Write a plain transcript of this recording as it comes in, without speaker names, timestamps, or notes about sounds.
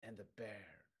bear.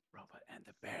 Robot and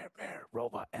the bear.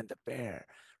 Robot and the bear.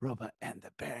 Robot and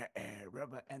the bear.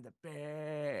 Robot and the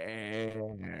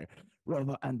bear.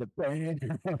 Robot and the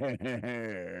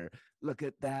bear. Look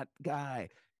at that guy,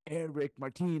 Erick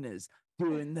Martinez,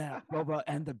 doing that Robot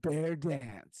and the bear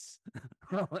dance.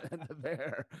 Robot and the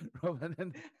bear. Robot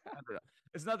and I don't know.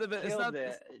 It's not the best. It's Killed not.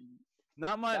 it. It's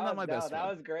not my best That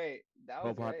one. was great. That was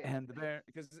Robot great. and the bear,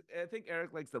 because I think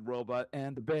Erick likes the robot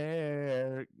and the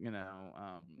bear.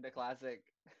 The classic,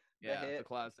 the Yeah, the hit.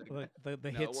 classic.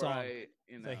 The hit Where song. I,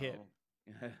 The hit.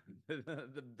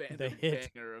 the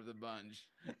hit. banger of the bunch.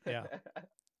 Yeah.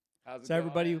 How's it So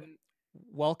everybody, going?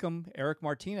 welcome Erick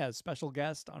Martinez, special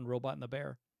guest on Robot and the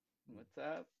Bear. What's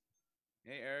up?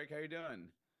 Hey Erick, how you doing?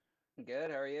 Good.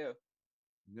 How are you?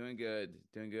 Doing good,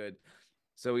 doing good.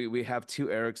 So we have two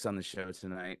Ericks on the show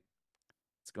tonight.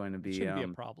 It's going to be Shouldn't be a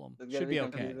problem. It's gonna Should be be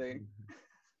okay. confusing.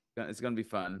 It's going to be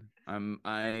fun.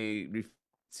 I refuse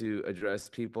to address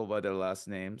people by their last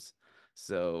names,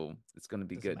 so it's going to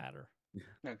be Doesn't good. matter.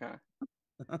 Okay.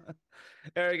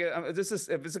 Erick,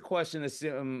 if it's a question,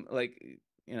 assume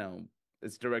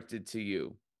it's directed to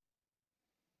you.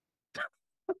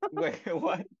 Wait,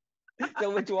 what?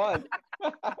 So which one?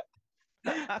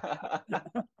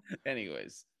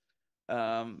 Anyways,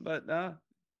 but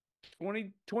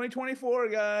 2024,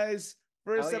 guys,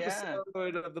 first Oh, yeah.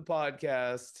 episode of the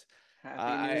podcast.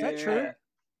 Happy New Is that true?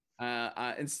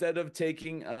 Year. Instead of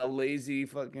taking a lazy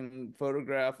fucking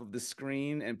photograph of the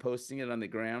screen and posting it on the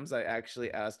grams, I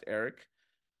actually asked Erick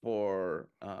for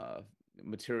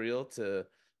material to,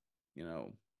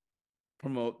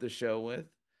 promote the show with.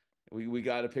 We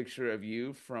got a picture of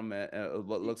you from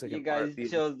what looks like You an guys art.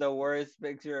 chose the worst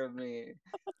picture of me.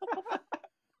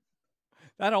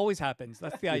 That always happens.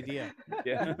 That's the idea.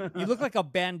 Yeah. You look like a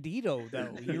bandito,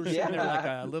 though. You're sitting there like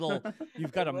a little.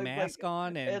 You've got It a looks mask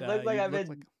on, and it looks like you I've look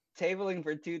been tabling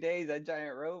for 2 days at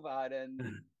Giant Robot, and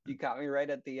you caught me right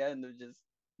at the end of just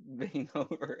being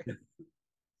over it.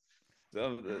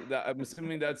 So I'm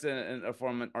assuming that's a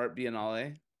form an art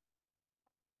biennale.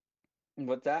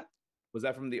 What's that? Was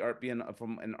that from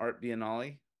from an art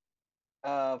biennale?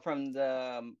 From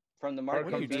the What are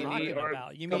you Martinez talking or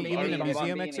about? You mean a Combini,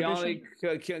 museum Combini.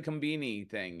 exhibition? Combini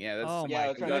thing. Yeah, that's Oh Yeah, my it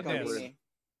was from the goodness! Combini.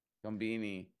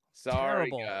 Combini. Sorry,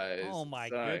 Terrible. guys. Oh my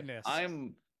Sorry. goodness!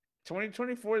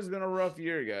 2024 has been a rough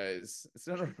year, guys. It's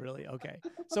been Really okay.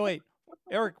 So wait,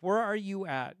 Erick, where are you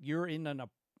at? You're in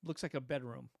looks like a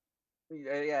bedroom.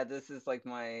 Yeah, this is like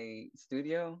my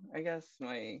studio, I guess.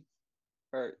 My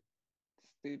art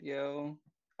studio.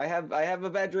 I have a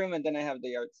bedroom, and then I have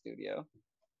the art studio.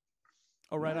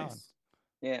 Oh, right on. nice.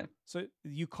 Yeah. So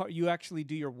you actually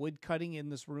do your wood cutting in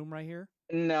this room right here?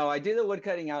 No, I do the wood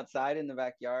cutting outside in the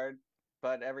backyard,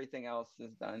 but everything else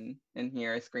is done in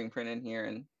here. I screen print in here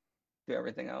and do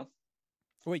everything else.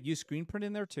 Wait, you screen print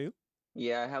in there too?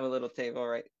 Yeah, I have a little table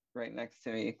right next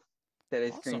to me that I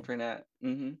screen Awesome. print at.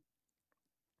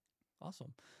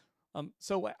 Awesome.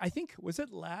 So I think, was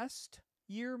it last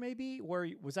year maybe, where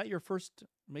was that your first?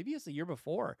 Maybe it's the year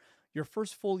before, your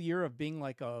first full year of being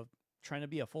like trying to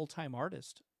be a full-time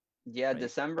artist. Yeah, Right?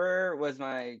 December was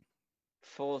my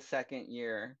full second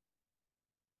year.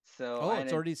 So Oh,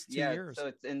 it's already 2 years. so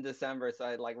it's in December. So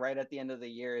I like right at the end of the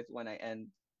year is when I end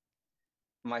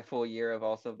my full year of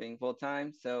also being full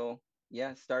time. So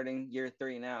yeah, starting year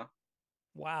 3 now.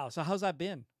 Wow. So how's that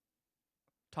been?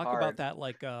 Talk about Hard. that.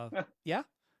 Like, yeah.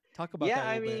 Talk about Yeah, that a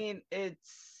I little bit. mean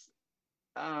it's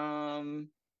um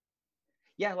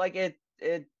yeah, like it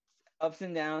ups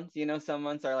and downs. Some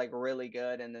months are like really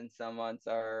good, and then some months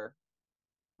are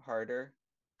harder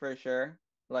for sure.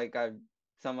 Like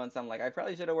some months I'm like I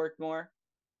probably should have worked more,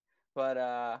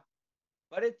 but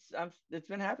it's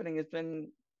been happening. It's been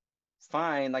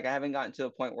fine. Like I haven't gotten to a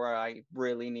point where I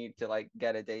really need to like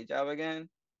get a day job again.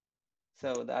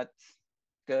 So that's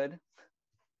good,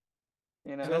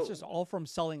 you And know. that's So just all from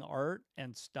selling art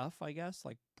and stuff, I guess,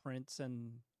 like prints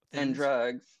and And things.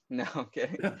 drugs. No, I'm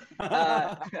kidding.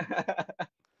 Uh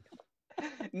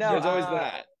no, there's always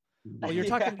that. Well, you're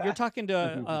talking yeah. you're talking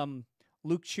to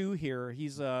Luke Chu here.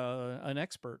 He's an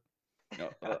expert. No,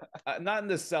 not in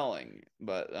the selling,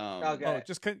 but Oh, Okay.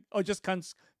 just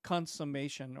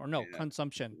consummation, or no, yeah,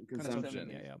 consumption. consumption.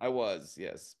 Yeah, yeah. I was,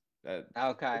 yes.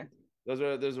 Okay. Those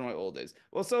are my old days.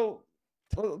 Well, so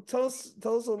tell us a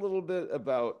little bit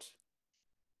about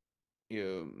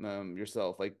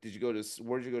yourself. Like, where did you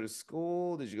go to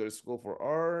school? Did you go to school for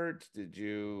art? Did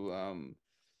you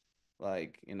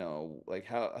like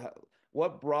how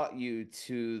what brought you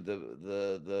to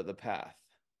the path?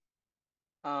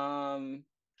 Um,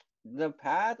 the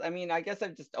path, I mean, I guess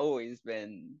I've just always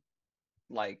been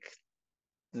like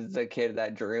the kid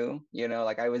that drew,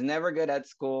 like I was never good at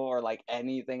school or like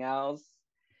anything else.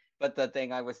 But the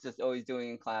thing I was just always doing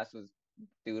in class was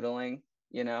doodling,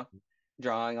 you know,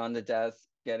 drawing on the desk,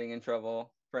 getting in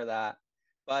trouble for that.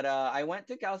 But I went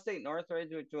to Cal State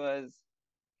Northridge, which was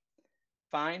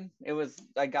fine.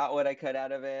 I got what I could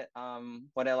out of it.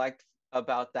 What I liked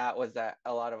about that was that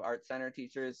a lot of art center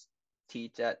teachers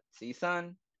teach at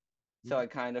CSUN. So I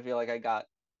kind of feel like I got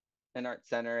an art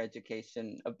center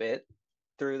education a bit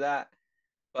through that.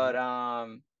 But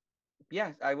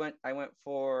yeah, I went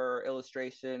for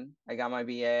illustration. I got my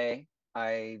BA.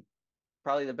 I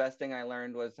Probably the best thing I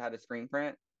learned was how to screen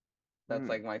print. That's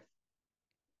like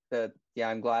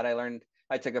I'm glad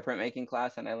I took a printmaking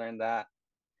class and I learned that.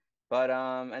 But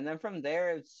and then from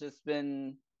there it's just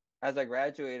been, as I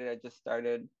graduated, I just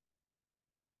started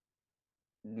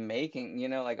making,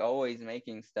 like always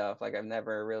making stuff. Like I've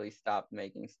never really stopped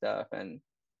making stuff. And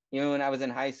even when I was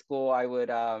in high school, I would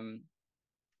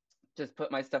just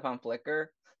put my stuff on Flickr.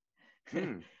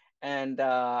 And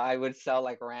I would sell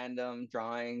like random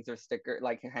drawings or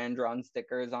like hand drawn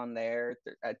stickers on there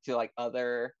to like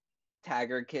other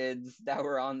tagger kids that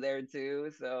were on there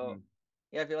too. So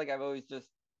yeah, I feel like I've always just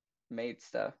made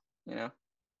stuff,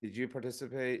 Did you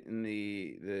participate in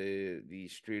the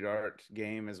street art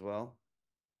game as well?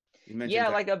 You mentioned Yeah,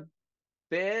 like a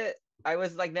bit. I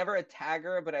was like never a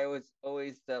tagger, but I was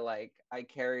always I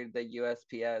carried the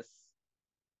USPS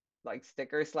like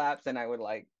sticker slaps, and I would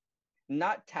like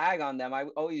not tag on them. I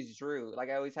always drew. Like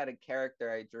I always had a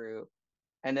character I drew,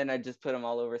 and then I just put them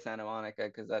all over Santa Monica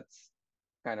because that's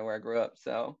kind of where I grew up.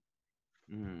 So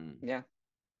yeah.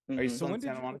 Are you So still when in did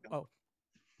Santa you? Monica? Oh,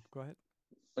 go ahead.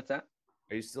 What's that?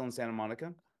 Are you still in Santa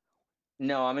Monica?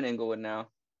 No, I'm in Inglewood now.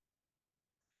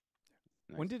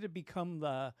 When Nice. did it become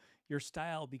your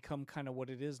style become kind of what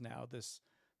it is now? This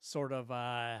sort of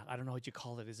I don't know what you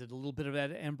call it. Is it a little bit of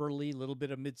that Emberly, a little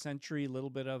bit of mid-century, a little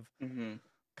bit of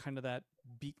kind of that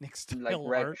beatnik Like style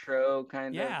art? retro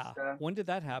kind of Yeah. stuff. When did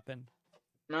that happen?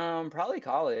 Probably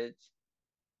college.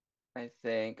 I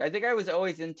think I was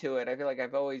always into it. I feel like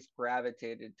I've always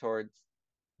gravitated towards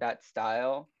that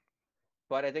style.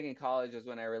 But I think in college was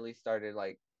when I really started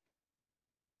like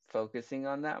focusing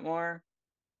on that more.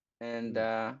 And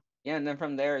yeah, and then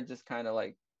from there it just kind of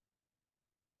like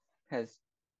has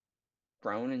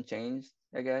grown and changed,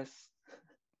 I guess.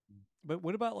 But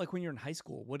what about like when you're in high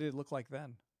school? What did it look like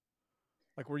then?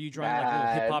 Like, were you drawing like little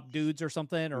hip That hop dudes or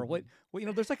something, or what?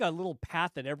 Well, there's like a little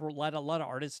path that a lot of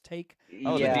artists take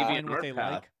Oh, to the Yeah. deviant define what art they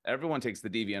path. like. Everyone takes the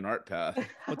deviant art path.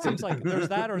 Well, it seems like there's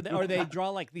that, or they draw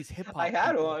like these hip I hop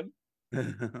had people.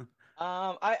 one.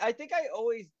 I think I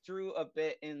always drew a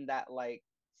bit in that like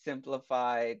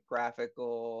simplified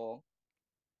graphical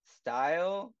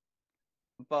style,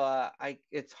 but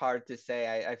it's hard to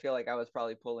say. I feel like I was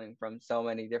probably pulling from so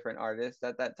many different artists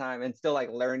at that time and still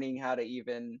like learning how to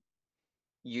even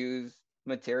use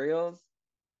materials.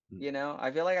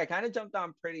 I feel like I kind of jumped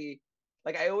on pretty,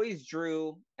 like I always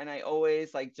drew and I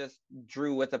always like just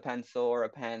drew with a pencil or a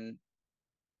pen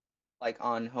like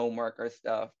on homework or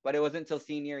stuff. But it wasn't until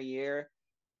senior year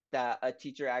that a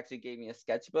teacher actually gave me a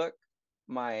sketchbook.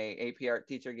 My AP art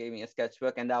teacher gave me a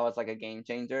sketchbook, and that was like a game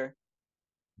changer.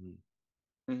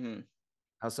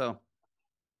 How so?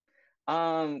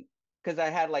 Because I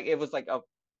had like it was like a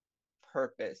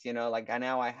purpose, like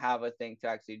now I have a thing to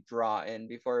actually draw in.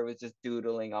 Before it was just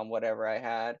doodling on whatever I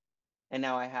had, and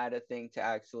now I had a thing to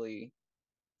actually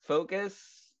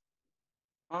focus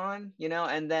on,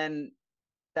 and then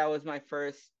that was my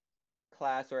first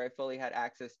class where I fully had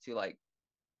access to like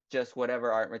just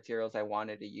whatever art materials I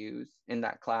wanted to use in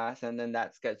that class. And then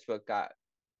that sketchbook got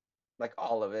like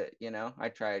all of it, I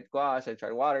tried gouache, I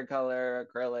tried watercolor,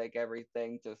 acrylic,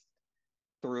 everything, just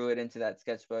threw it into that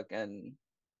sketchbook. And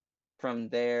from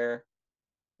there,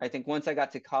 I think once I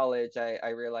got to college, I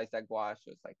realized that gouache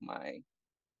was like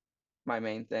my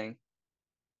main thing.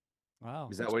 Wow,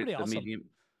 Is that that's what pretty the awesome. medium?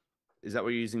 Is that what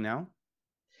you're using now?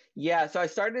 Yeah, so I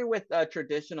started with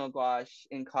traditional gouache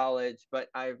in college, but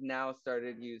I've now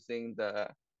started using the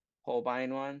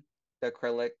Holbein one, the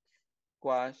acrylic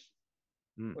gouache,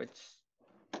 which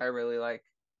I really like.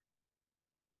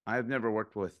 I've never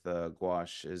worked with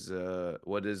gouache.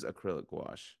 What is acrylic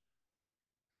gouache?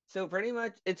 So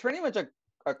it's pretty much a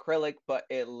acrylic, but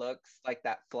it looks like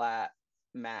that flat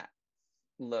matte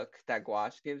look that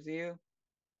gouache gives you.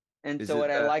 And Is so it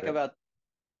what I like about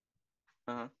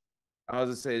I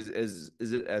was gonna say, is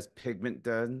it as pigment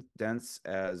dense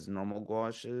as normal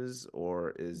gouache is,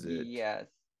 or is it? yes,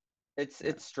 Yeah.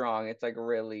 it's strong. It's like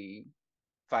really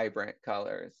vibrant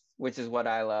colors, which is what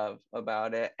I love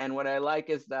about it. And what I like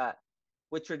is that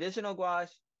with traditional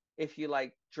gouache, if you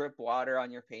like drip water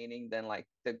on your painting, then like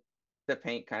the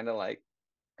paint kind of like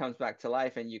comes back to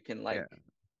life and you can Yeah.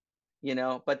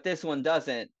 like, but this one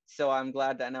doesn't. So I'm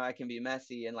glad that now I can be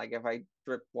messy and like if I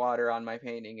drip water on my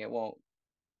painting, it won't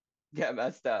get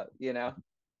messed up.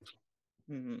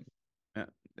 Hmm. Yeah.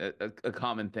 A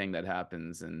common thing that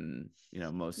happens in,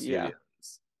 most Yeah.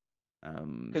 studios.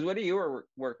 Um, Because what do you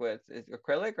work with? Is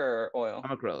acrylic or oil?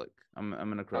 I'm acrylic. I'm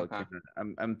an acrylic Okay. painter.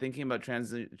 I'm thinking about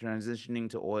transitioning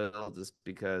to oil just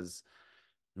because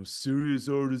serious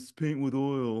artists paint with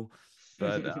oil.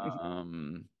 But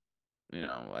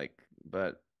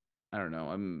but I don't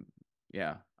know.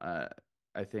 Yeah.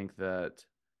 I think that,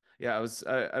 yeah,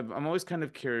 I'm always kind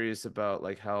of curious about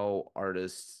like how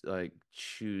artists like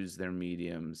choose their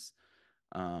mediums.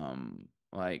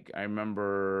 Like I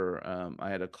remember I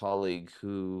had a colleague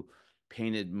who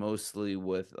painted mostly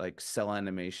with like cell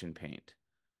animation paint.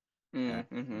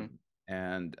 Mm-hmm.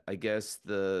 And I guess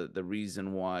the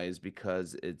reason why is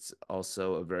because it's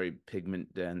also a very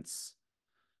pigment dense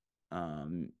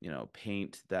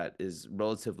paint that is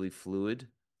relatively fluid.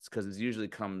 It's because it usually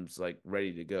comes like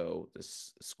ready to go.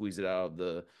 Just squeeze it out of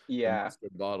the Yeah.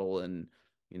 mustard bottle, and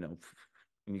you know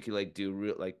and you can like do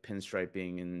real like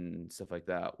pinstriping and stuff like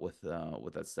that with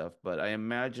that stuff. But I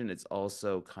imagine it's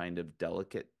also kind of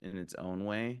delicate in its own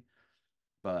way,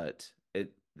 but at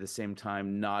the same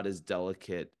time not as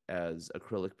delicate as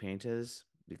acrylic paint is,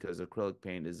 because acrylic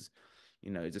paint is,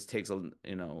 it just takes a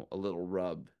little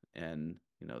rub, and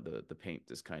the paint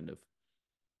just kind of,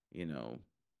 you know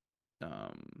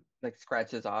um Like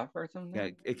scratches off or yeah,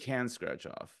 something? it can scratch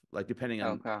off, like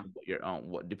Okay.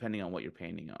 depending on what you're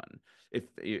painting on. If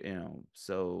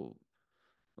so,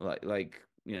 like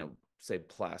say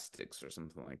plastics or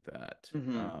something like that.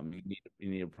 Mm-hmm. You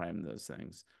need to prime those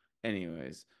things.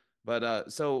 Anyways,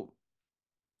 but so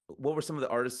what were some of the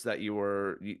artists that you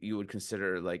would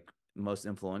consider like most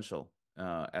influential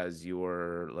as you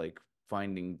were like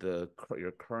finding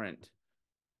your current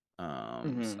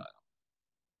Mm-hmm. style?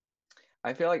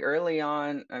 I feel like early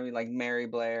on, I mean, like Mary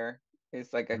Blair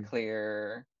is like a Mhm.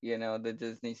 clear, the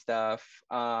Disney stuff.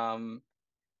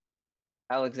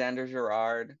 Alexander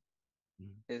Girard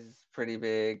Mhm. is pretty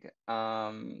big.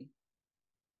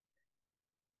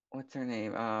 What's her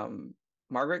name?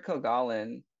 Margaret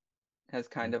Kogallen has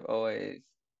kind of always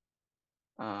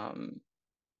um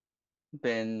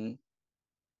been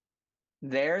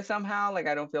there somehow. Like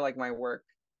I don't feel like my work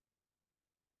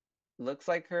looks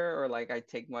like her or like I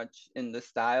take much in the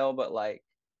style, but like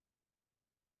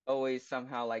always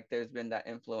somehow like there's been that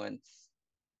influence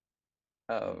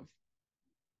Mhm.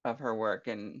 of her work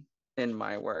in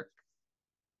my work.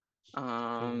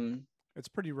 Yeah. Um, It's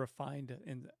pretty refined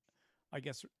and I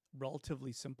guess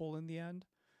relatively simple in the end,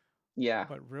 yeah.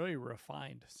 but really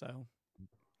refined. So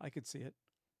I could see it.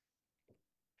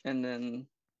 And then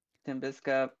Tim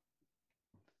Biscup,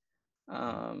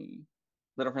 um,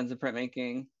 Little Friends of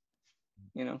Printmaking,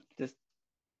 just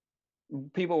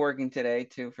people working today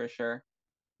too for sure.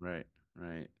 Right,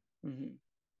 right. Hmm.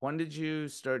 When did you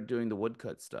start doing the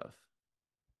woodcut stuff?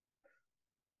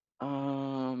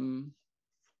 Um,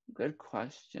 Good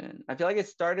question. I feel like it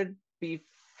started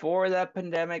before that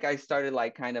pandemic. I started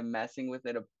like kind of messing with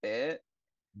it a bit,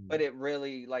 but Mhm. it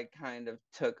really like kind of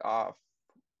took off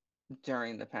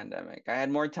during the pandemic. I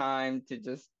had more time to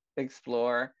just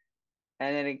explore,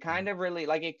 and then it kind of really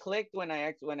like it clicked when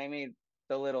I made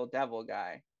the little devil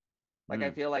guy. Like I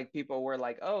Mm. feel like people were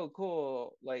like, "Oh,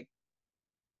 cool!" Like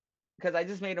because I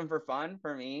just made them for fun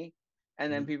for me,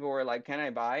 and then Mhm. people were like, "Can I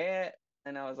buy it?"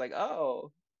 And I was like,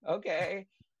 "Oh, okay."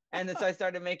 And then so I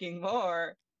started making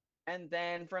more, and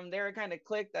then from there it kind of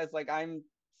clicked as like I'm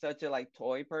such a like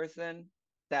toy person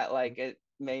that like it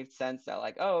made sense that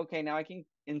like, oh, okay, now I can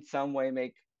in some way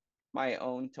make my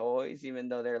own toys, even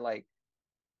though they're like,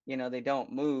 they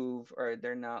don't move or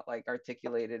they're not like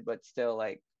articulated, but still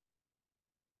like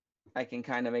I can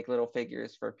kind of make little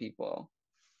figures for people,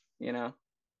 you know?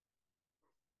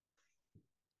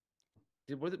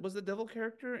 Was the devil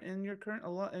character in your current a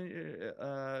lot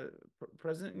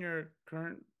present in your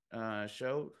current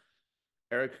show?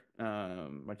 Eric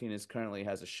Martinez currently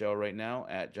has a show right now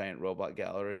at Giant Robot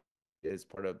Gallery. Is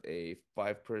part of a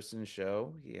five-person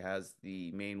show. He has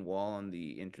the main wall on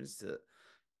the entrance to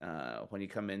when you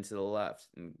come into the left.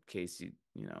 In case you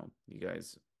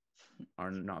guys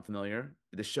are not familiar,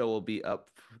 the show will be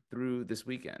up through this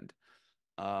weekend.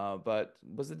 But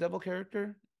was the devil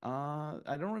character?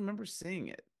 I don't remember seeing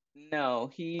it.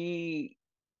 No,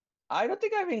 I don't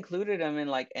think I've included him in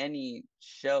like any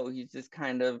show. He's just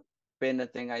kind of been a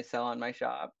thing I sell on my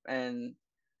shop and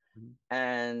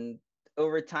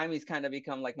over time he's kind of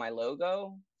become like my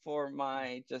logo for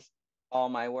my just all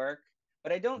my work,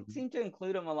 but I don't seem to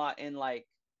include him a lot in like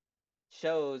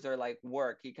shows or like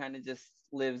work. He kind of just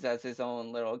lives as his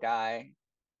own little guy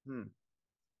Hmm.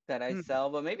 that I Hmm. sell,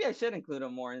 but maybe I should include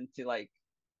him more into like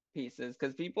pieces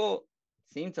because people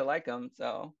seem to like him.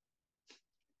 So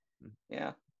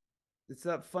yeah. It's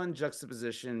that fun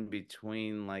juxtaposition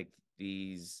between like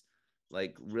these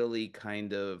like really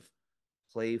kind of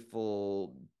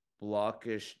playful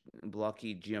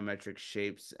blocky geometric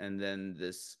shapes, and then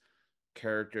this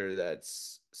character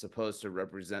that's supposed to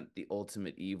represent the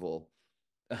ultimate evil,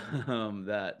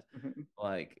 that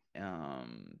like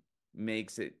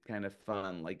makes it kind of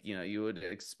fun. Like, you know, you would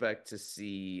expect to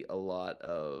see a lot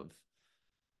of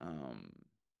um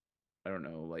I don't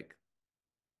know, like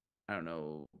I don't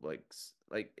know, like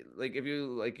if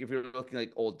you're looking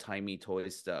like old timey toy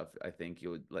stuff, I think you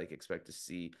would like expect to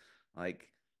see like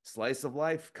slice of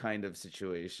life kind of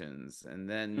situations, and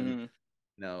then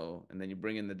Mhm. and then you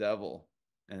bring in the devil,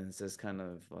 and it's just kind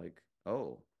of like,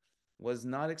 oh, was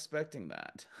not expecting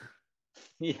that.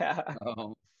 Yeah.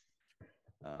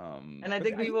 um, And I But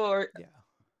think I think, people are, yeah,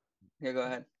 here, go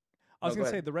ahead. I was no, go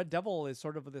gonna say ahead. the Red Devil is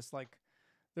sort of this like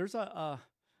there's a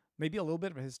maybe a little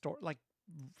bit of a historic like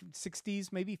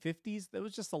 60s maybe 50s. There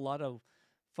was just a lot of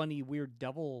funny weird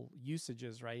devil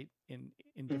usages, right, in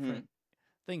Hmm. different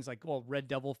things like, well, Red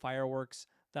Devil fireworks,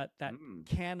 that Mm.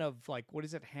 can of like, what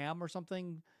is it, ham or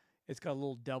something, it's got a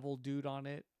little devil dude on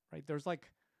it, right? There's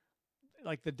like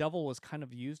the devil was kind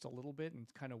of used a little bit in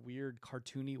kind of weird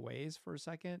cartoony ways for a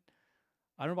second.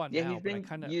 I don't know about Yeah, now, he's but I been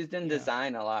kind of, used in yeah.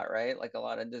 design a lot, right? Like a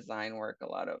lot of design work, a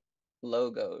lot of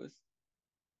logos.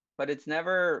 But it's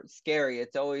never scary.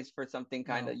 It's always for something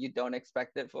kind of No. you don't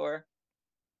expect it for.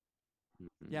 Mhm.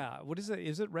 Yeah, what is it?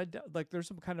 Is it like there's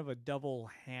some kind of a devil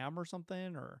ham or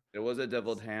something, or There was a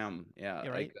deviled ham, yeah, yeah,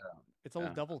 like right? It's a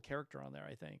little yeah. devil character on there,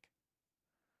 I think.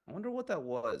 I wonder what that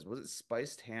was. Was it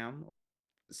spiced ham? Or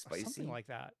something Spicy? like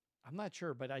that. I'm not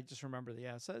sure, but I just remember the,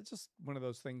 yeah. So it's just one of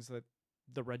those things that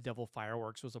the Red Devil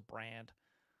fireworks was a brand,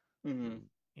 Hmm.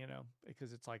 Mm.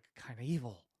 because it's like kind of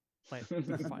evil, but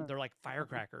they're like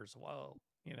firecrackers. Whoa,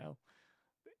 you know,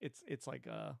 it's like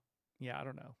yeah, I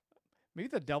don't know. Maybe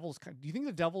the devil's kind. Do you think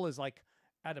the devil is like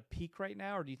at a peak right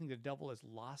now, or do you think the devil has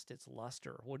lost its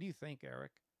luster? What do you think,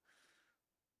 Eric?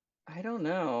 I don't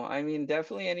know. I mean,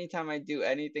 definitely anytime I do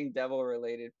anything devil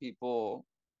related, people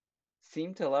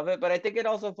seem to love it. But I think it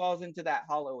also falls into that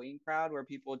Halloween crowd where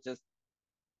people just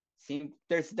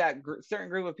there's that certain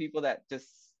group of people that just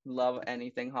love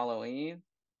anything Halloween,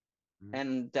 Mm.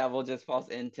 and devil just falls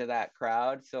into that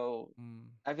crowd. So Mm.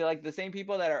 I feel like the same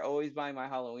people that are always buying my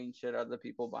Halloween shit are the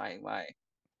people buying my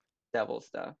devil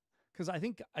stuff. Because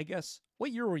I guess,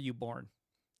 what year were you born?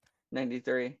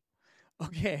 93.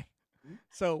 Okay,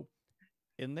 so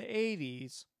in the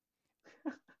 '80s,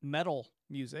 metal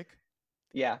music,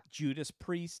 Yeah. Judas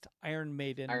Priest, Iron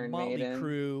Maiden, Iron Motley Maiden.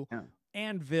 Crue, Yeah.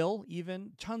 Anvil,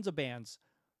 even tons of bands.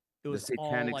 It The was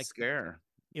all satanic like, scare.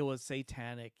 it was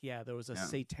satanic. Yeah, there was a Yeah.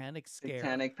 satanic scare.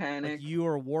 Satanic Like Panic. you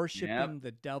are Yep. worshiping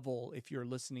the devil if you're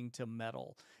listening to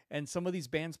metal. And some of these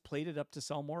bands played it up to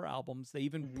sell more albums. They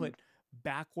even Hmm. put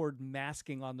backward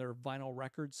masking on their vinyl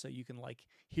records so you can like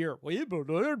hear,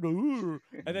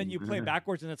 and then you play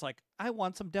backwards and it's like, I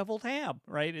want some deviled ham,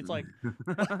 right? It's like,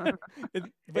 but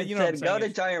It you know what I'm said, saying? go to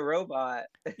It's, Giant Robot.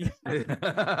 yeah.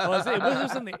 Well,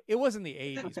 it was in the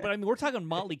 '80s, but I mean, we're talking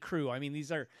Motley Crue. I mean,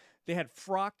 they had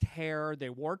frocked hair, they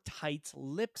wore tights,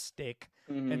 lipstick,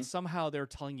 Hmm. and somehow they're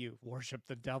telling you worship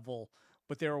the devil,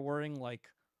 but they were wearing like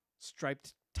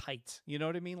striped tights. You know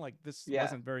what I mean? Like this Yeah.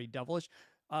 wasn't very devilish.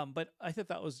 But I thought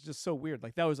that was just so weird.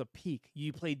 Like that was a peak.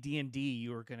 You played D&D,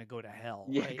 you were gonna go to hell,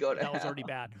 Yeah, right? go to That was already hell.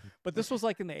 bad. But this was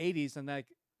like in the '80s, and like,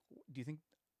 do you think,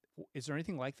 is there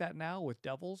anything like that now with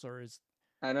devils, or is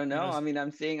I don't you know know. I is mean,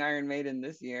 I'm seeing Iron Maiden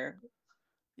this year.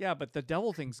 Yeah, but the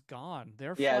devil thing's gone.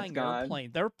 They're Yeah, it's flying gone.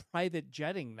 airplane. They're private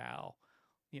jetting now.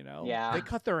 They Yeah.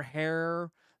 cut their hair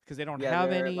because they don't Yeah, have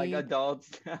they're like any.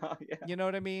 adults now. Yeah. You know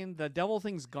what I mean? The devil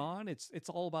thing's gone. It's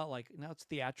all about like now it's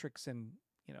theatrics and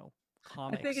I think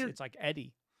comics. it It's like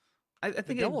Eddie. I The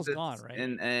think it devil's gone, exists right?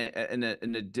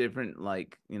 in a different,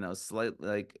 like, slight,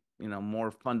 like,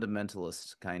 more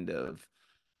fundamentalist kind of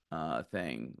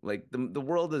thing. Like the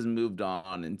world has moved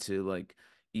on into like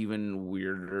even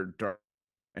weirder, dark,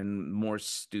 and more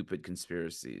stupid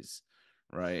conspiracies,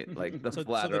 right? Like the So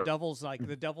flat the earth.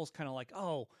 devil's kind of like,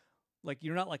 oh, like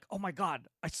you're not like, oh my god,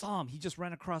 I saw him. He just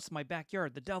ran across my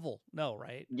backyard. The devil. No,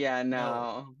 right? Yeah,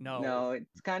 No, no. no. No,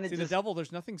 it's kind of See, the just devil,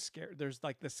 there's nothing scare. There's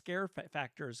like the scare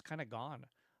factor is kind of gone,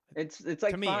 it's to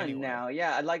like me fun anyway. now.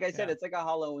 Yeah, like I said, Yeah. it's like a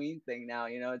Halloween thing now,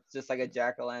 it's just like a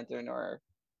jack-o'-lantern or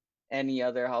any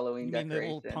other Halloween You mean the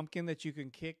little decoration. pumpkin that you can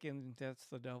kick and that's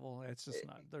the devil? It's just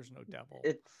not. There's no devil.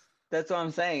 That's what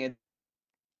I'm saying. It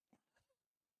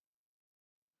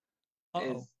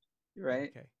Uh-oh. is right.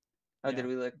 Okay. Oh, Yeah. did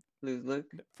we lose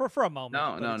Luke? For a moment.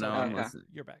 No, but no, it's no. okay. I'm Okay. listening.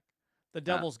 You're back. The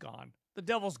devil's gone. The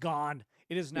devil's gone.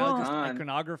 It is now Well, just gone.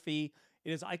 iconography.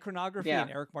 It is iconography Yeah.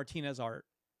 and Erick Martinez art.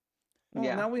 Well,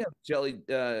 Yeah. now we have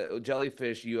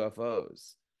jellyfish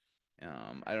UFOs.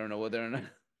 I don't know whether or not.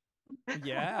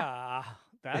 Yeah,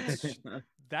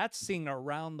 that's seen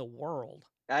around the world.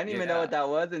 I didn't even know Yeah. what that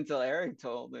was until Eric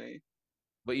told me.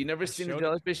 But you never I seen a showed it.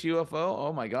 jellyfish UFO?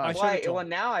 Oh my I gosh. showed it to Well, him.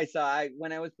 now I saw.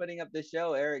 When I was putting up the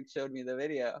show, Eric showed me the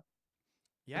video.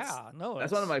 Yeah, no,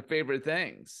 That's one of my favorite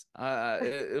things.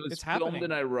 It was It's filmed happening.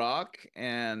 in Iraq,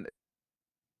 and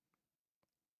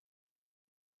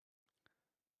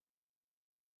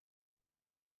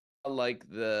like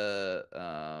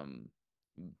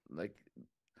like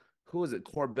who was it?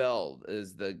 Corbell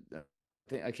is the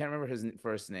thing. I can't remember his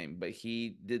first name, but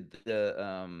he did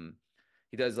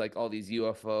he does like all these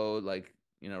UFO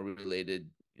related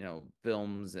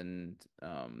films and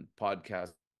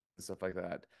podcasts and stuff like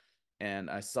that. And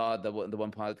I saw the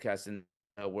one podcast in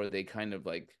where they kind of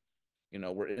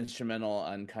were instrumental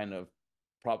on kind of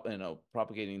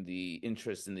propagating the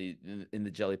interest in the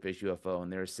jellyfish UFO.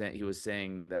 And he was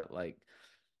saying that like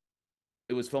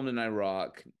it was filmed in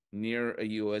Iraq near a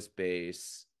U.S.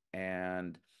 base,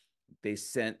 and they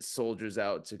sent soldiers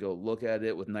out to go look at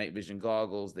it with night vision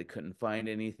goggles. They couldn't find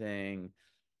anything,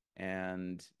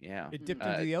 and It dipped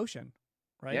into the ocean,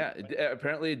 right? yeah,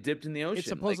 apparently it dipped in the ocean. It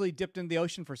supposedly dipped in the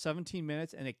ocean for 17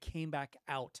 minutes and it came back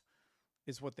out,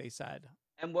 is what they said.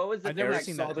 And what was the I've never thing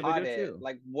seen that that video caught it? too.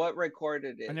 Like what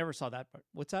recorded it? I never saw that part.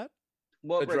 What's that?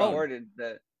 What A drone. recorded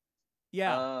that?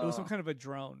 Yeah, it was some Oh. kind of a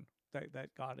drone that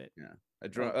got it. Yeah, a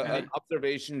drone, Okay. an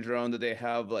observation drone that they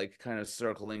have like kind of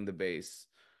circling the base.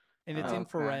 And it's Okay.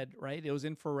 infrared, right? It was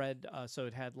infrared, so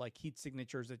it had like heat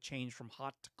signatures that changed from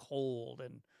hot to cold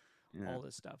and Yeah. all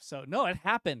this stuff. So no, it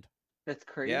happened. That's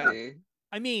crazy. Yeah.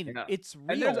 I mean, Yeah. it's And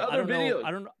real. there's I other don't know. videos.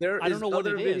 I don't. There I don't is know what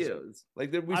other it is. videos.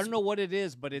 Like there, I don't know what it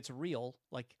is, but it's real.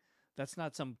 Like that's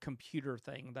not some computer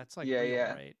thing. That's like Yeah, real,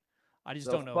 yeah. right? I just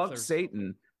So don't know. fuck If there's...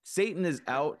 Satan. Satan is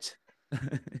out.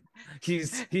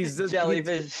 he's just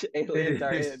Jellyfish aliens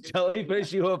are in.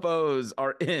 jellyfish UFOs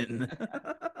are in.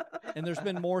 And there's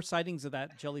been more sightings of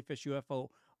that jellyfish UFO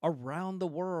around the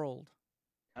world.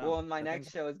 Well, my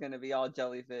next show is going to be all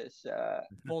jellyfish.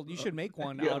 Well, you should make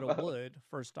one Yeah, out of but- wood.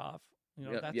 First off,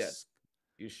 Yeah, that's yes,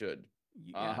 you should.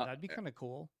 yeah, that'd be kind of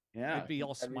cool. Yeah, It'd be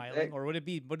all That'd be smiling, sick. or would it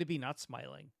be not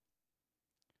smiling?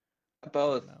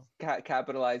 Both. know.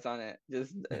 Capitalize on it.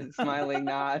 Just smiling,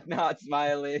 not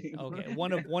smiling. Okay,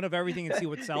 one of everything and see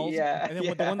what sells. Yeah, and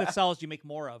then the one that sells, you make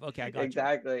more of. Okay, I got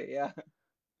exactly. Yeah.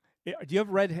 you. Do you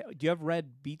have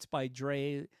red Beats by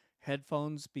Dre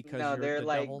headphones because No, you're they're the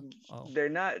like devil? Oh. they're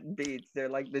not Beats. They're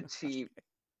like the cheap.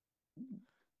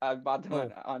 I bought them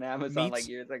Oh, on Amazon like Meats?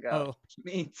 years ago. Oh,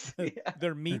 Meats. Yeah.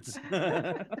 they're meats.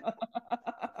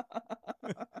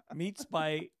 Meats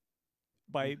by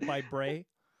Bray.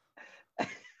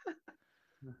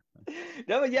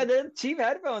 No, but yeah, they're cheap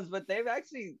headphones, but they've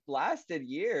actually lasted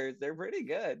years. They're pretty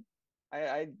good.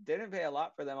 I didn't pay a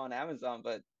lot for them on Amazon,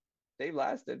 but they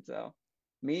lasted. So,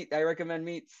 I recommend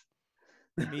Meats.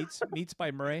 Meats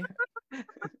by Murray.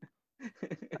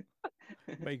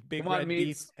 Big Come on, red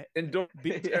meats. beef. Endorse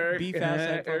beef- Eric, beef ass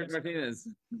Eric headphones. Martinez.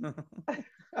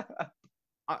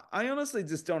 I honestly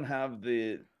just don't have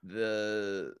the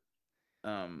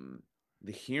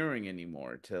hearing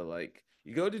anymore to like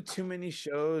you go to too many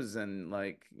shows and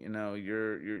like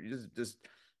you're just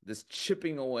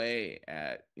chipping away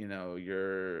at your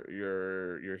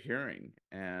hearing,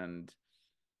 and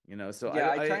so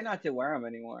Yeah, I try not to wear them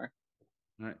anymore.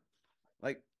 right,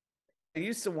 like I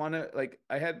used to want to like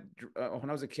I had when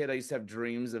I was a kid I used to have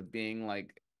dreams of being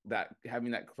like that,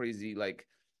 having that crazy like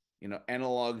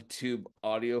analog tube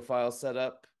audio file set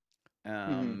up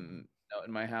in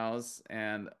my house,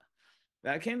 and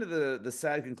that came to the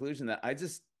sad conclusion that I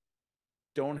just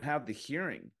don't have the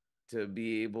hearing to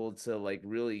be able to like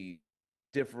really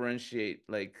differentiate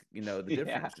like the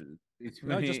differences between...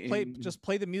 No, just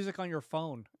play the music on your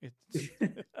phone.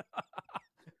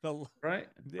 It's right.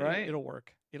 It'll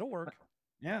work.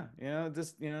 Yeah,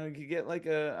 just you get like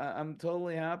I'm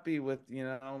totally happy with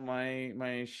my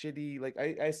shitty, like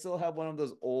I still have one of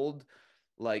those old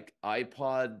like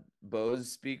iPod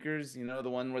Bose speakers, the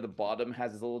one where the bottom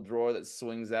has this little drawer that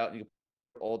swings out and you can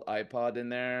put your old iPod in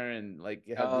there and like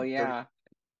you have Oh the 30... yeah.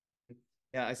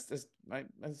 Yeah, I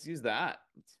just use that.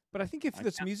 But I think if I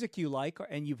this music you like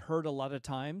and you've heard a lot of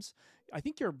times, I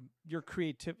think your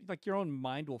creative, like your own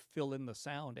mind will fill in the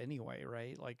sound anyway,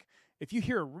 right? Like if you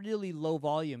hear a really low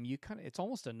volume, you kind of it's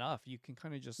almost enough. You can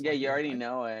kind of just Yeah, like you be like, already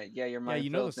know it. Yeah, your yeah, mind you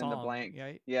know the fills in the song, blanks.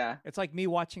 yeah. Yeah. It's like me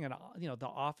watching The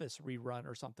Office rerun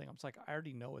or something. I'm just like, I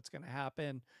already know what's gonna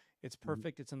happen. It's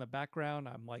perfect. It's in the background.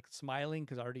 I'm like smiling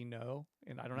because I already know,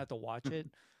 and I don't have to watch it.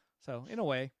 So in a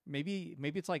way, maybe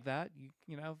it's like that.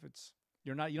 You know, if it's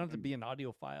you don't have to be an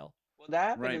audiophile. Well, that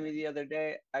happened to Right. me the other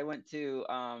day. I went to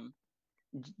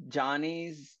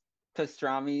Johnny's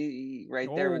pastrami right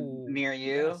there Oh, near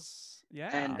you, yes.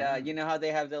 Yeah. and Yeah. you know how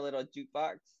they have the little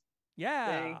jukebox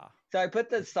thing. Yeah. So I put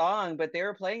the song, but they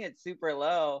were playing it super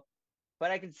low.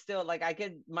 But I could still like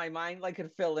my mind like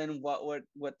could fill in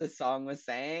what the song was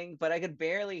saying, but I could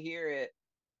barely hear it.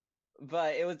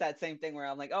 But it was that same thing where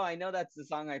I'm like, oh, I know that's the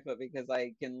song I put because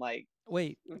I can like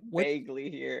Wait, what vaguely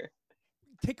hear.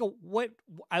 what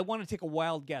I want to take a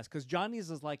wild guess cuz Johnny's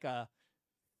is like a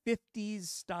 50s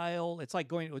style. It's like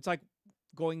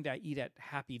going to eat at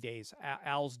Happy Days,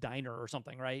 Al's Diner or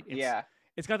something, right? Yeah.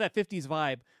 It's got that 50s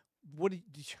vibe.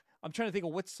 I'm trying to think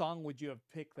of what song would you have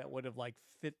picked that would have like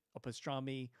fit a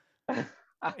pastrami,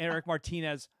 Eric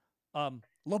Martinez, La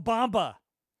Bamba.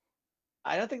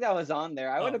 I don't think that was on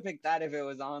there. I would Oh, have picked that if it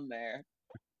was on there.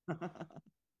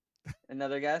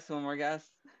 Another guess? One more guess?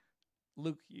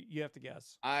 Luke, you have to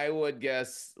guess. I would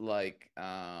guess like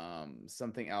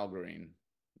something Al Green,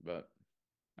 but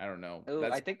I don't know. Oh, I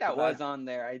That's think that was on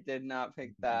there. I did not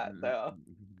pick that though.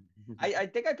 I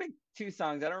think I picked two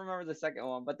songs. I don't remember the second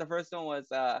one, but the first one was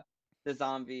the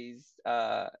Zombies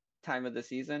Time of the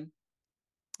Season.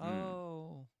 Mm,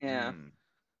 Oh. Yeah. mm.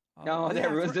 Oh, No, oh yeah,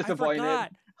 everyone's I disappointed.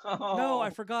 forgot. No, I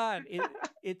Oh. forgot.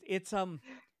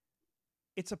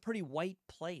 It's a pretty white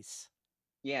place.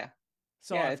 Yeah.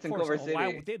 So Yeah, of it's in course, Culver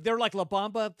why City. they're like La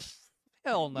Bamba? Pfft,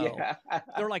 hell no. Yeah.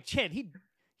 They're like Chad.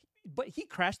 But he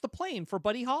crashed the plane for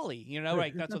Buddy Holly. You know,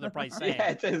 right? That's what they're probably Yeah, saying.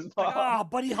 it's his Like, fault. oh,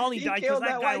 Buddy Holly He died because killed that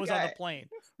that guy white was on the guy. plane,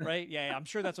 right? Yeah, I'm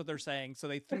sure that's what they're saying. So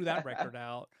they threw that record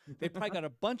out. They probably got a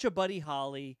bunch of Buddy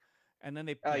Holly, and then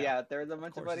Oh yeah, yeah, there was a of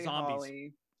bunch of course, Buddy zombies,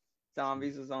 Holly.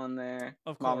 Zombies was on there.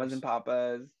 of Mamas and course.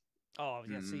 Papas. Oh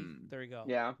yeah, see, Mm, there you go.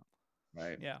 Yeah.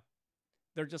 right. Yeah,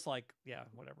 they're just like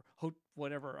whatever,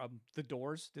 whatever. The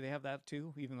Doors, do they have that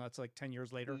too? Even though it's like 10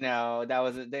 years later. No, that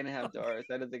wasn't. They didn't have doors.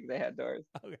 I don't think they had doors.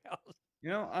 Okay. You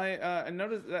know, I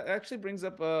noticed that actually brings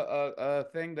up a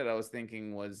thing that I was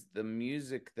thinking was the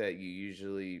music that you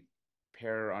usually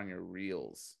pair on your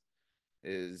reels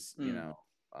is, Hmm.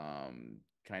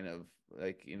 kind of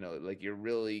like, like you're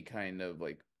really kind of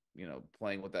like,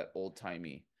 playing with that old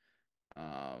timey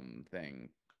thing.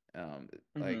 Hmm.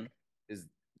 Like is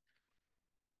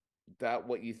that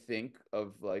what you think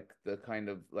of like the kind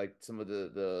of like some of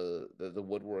the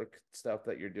woodwork stuff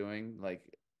that you're doing? Like,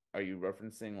 are you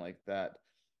referencing like that,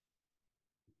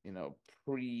 you know,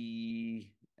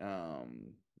 pre,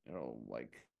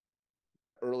 like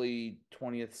early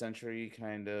 20th century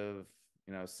kind of,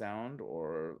 sound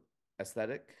or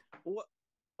aesthetic? What?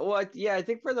 What? Yeah, I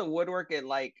think for the woodwork, it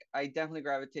like I definitely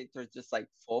gravitate towards just like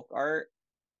folk art.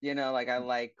 You know, like I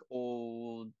like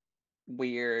old,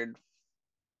 weird,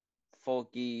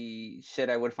 folky shit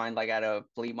I would find like at a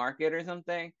flea market or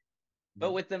something.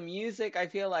 But Mhm. with the music, I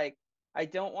feel like I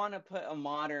don't want to put a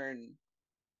modern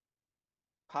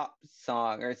pop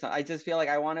song or something. I just feel like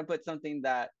I want to put something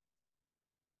that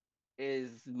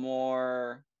is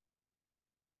more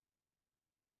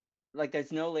like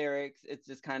there's no lyrics. It's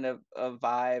just kind of a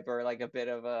vibe or like a bit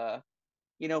of a,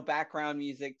 background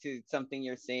music to something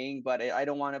you're seeing. But I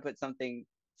don't want to put something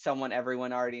someone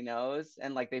everyone already knows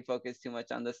and like they focus too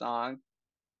much on the song.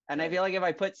 And I Right. feel like if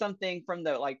I put something from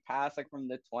the like past, like from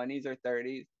the 20s or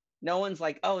 30s, no one's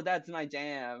like, oh, that's my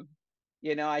jam.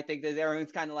 I think that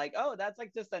everyone's kind of like, oh, that's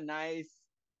like just a nice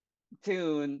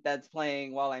tune that's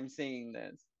playing while I'm seeing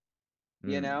this,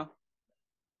 you Mm, know?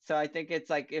 So I think it's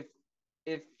like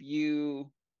if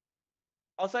you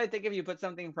also I think if you put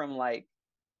something from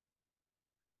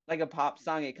like a pop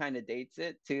song, it kind of dates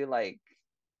it too. Like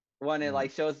one, it mm,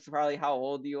 like shows probably how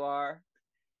old you are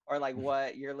or like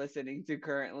what you're listening to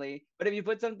currently. But if you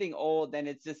put something old, then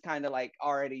it's just kind of like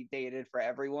already dated for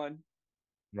everyone.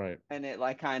 right. And it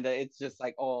like kind of it's just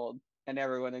like old and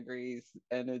everyone agrees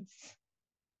and it's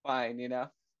fine.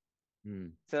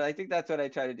 Mm, So I think that's what I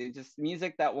try to do. Just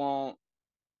music that won't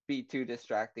be too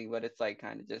distracting, but it's like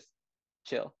kind of just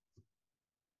chill.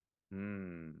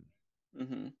 mm.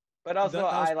 Hmm. But also, That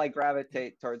I was like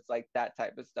gravitate towards like that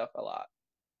type of stuff a lot.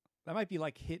 that might be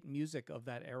like hit music of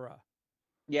that era.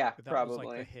 Yeah, But that was like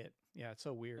the probably. hit. Yeah, it's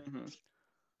so weird. Hmm.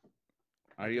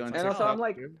 Are you on And also, TikTok I'm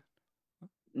like, too?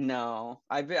 no,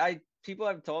 people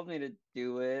have told me to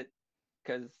do it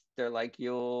because they're like,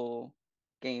 you'll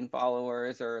gain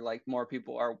followers or like more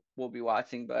people will be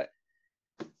watching, but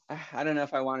I don't know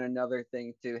if I want another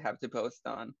thing to have to post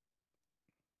on,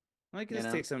 I can you just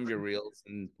know? take some of your reels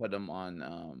and put them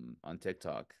on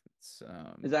TikTok. It's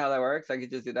Is that how that works? I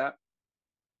could just do that?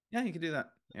 yeah, you can do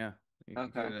that. Yeah, you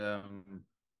Okay. could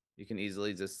you can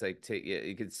easily just like take it.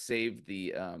 You could save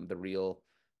the reel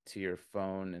to your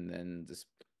phone and then just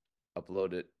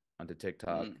upload it onto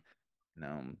TikTok.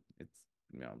 Mm. It's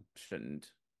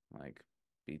shouldn't like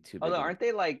be too big Although, of a aren't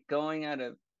they like going out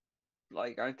of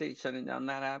like, aren't they shutting down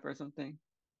that app or something?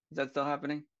 Is that still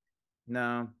happening?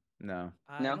 no, no,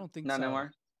 I No, don't think not so.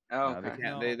 anymore. Oh, no. They okay.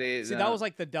 can't. No. They See, that no. was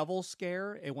like the devil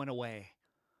scare. It went away,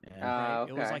 Yeah. right?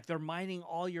 It was Okay. like they're mining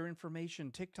all your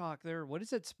information. TikTok, they're what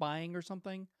is it, spying or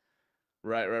something?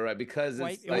 Right. Because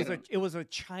Right? it's like It was a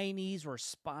Chinese were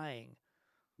spying.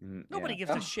 Nobody yeah.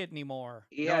 gives a Oh, shit anymore.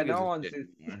 No yeah, one gives no a one's shit just.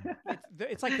 anymore.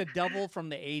 It's like the devil from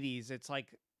the 80s. It's like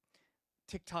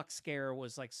TikTok scare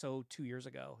was like so 2 years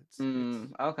ago.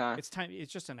 Okay. It's time.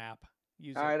 It's just an app.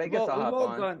 Use All it. right, I guess I'll We've hop all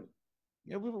on. gotten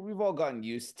we've all gotten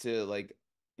used to like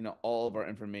all of our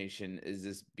information is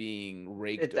just being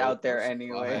raked It's out there over Yeah,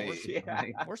 anyways. by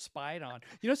Yeah. we're spied on.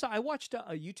 You know, so I watched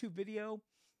a YouTube video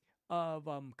of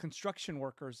construction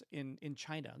workers in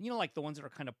China. You know, like the ones that are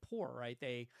kind of poor, right?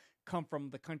 They come from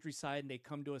the countryside and they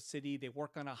come to a city. They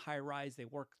work on a high rise. They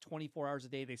work 24 hours a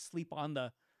day.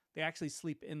 They actually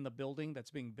sleep in the building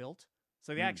that's being built.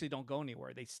 So they Mm, actually don't go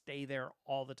anywhere. They stay there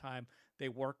all the time. They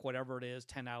work whatever it is,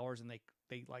 10 hours, and they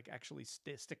like actually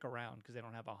stick around because they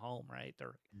don't have a home, right?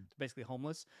 They're mm, basically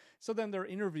homeless. So then they're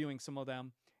interviewing some of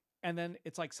them, and then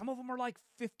it's like some of them are like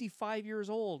 55 years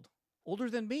old, older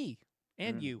than me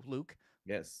and mm. you, Luke,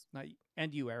 Yes. not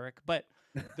and you, Eric, but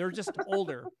they're just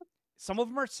older. Some of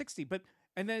them are 60, but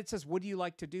and then it says, "What do you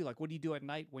like to do? Like, what do you do at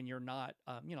night when you're not,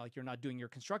 like you're not doing your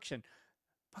construction?"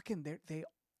 Fucking, the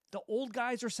old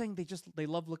guys are saying they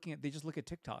love looking at, they just look at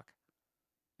TikTok,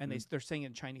 and Mm. they're saying it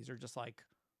in Chinese. They're just like,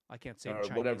 I can't say it in Or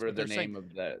Chinese, whatever but the they're saying, name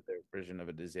of their version of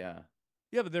it is. Yeah.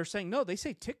 yeah, but they're saying no. They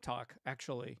say TikTok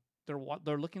actually. They're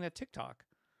looking at TikTok.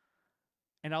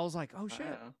 And I was like, oh shit.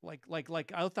 Wow.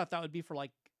 Like I thought that would be for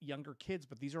like younger kids,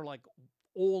 but these are like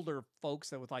older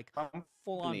folks that with like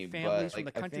full on Funny, families but from the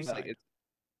like I think like countryside. it's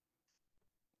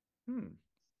hmm.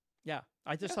 Yeah.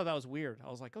 I just Yeah. thought that was weird. I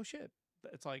was like, oh shit.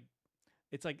 It's like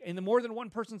and the more than one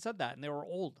person said that and they were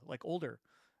old, like older.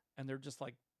 And they're just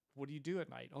like, what do you do at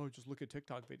night? Oh, just look at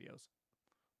TikTok videos.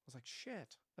 I was like,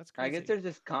 shit, that's I guess crazy. there's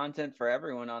just content for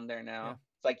everyone on there Yeah. now.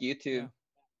 It's like Yeah. YouTube.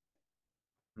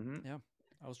 Mm-hmm. Yeah.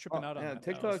 I was tripping Oh out on yeah, that.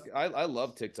 That was TikTok. I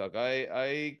love TikTok.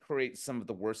 I create some of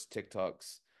the worst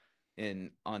TikToks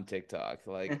in on TikTok.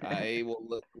 Like I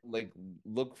will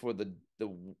look for the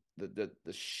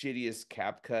shittiest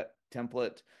CapCut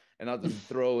template, and I'll just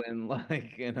throw in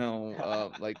like you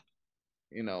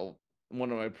know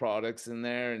one of my products in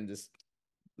there and just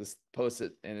post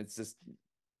it, and it's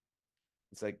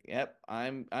like yep,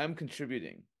 I'm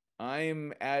contributing.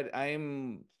 I'm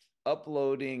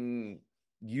uploading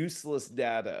useless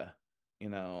data,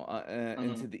 into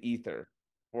Mhm. the ether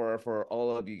for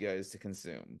all of you guys to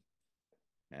consume,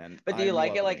 and But do you I'm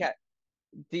like it? loving Like,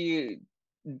 it. do you,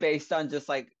 based on just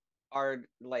like art,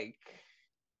 like,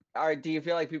 do you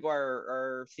feel like people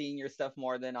are seeing your stuff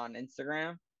more than on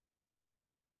Instagram?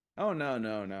 Oh No.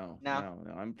 no. Yeah.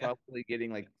 I'm probably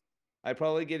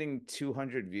getting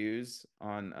 200 views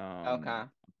Okay.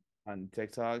 on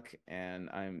TikTok, and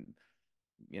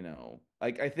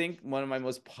like I think one of my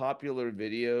most popular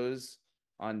videos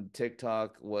on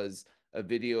TikTok was a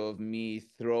video of me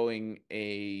throwing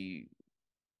a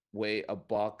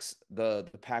box, the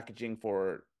packaging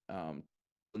for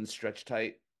stretch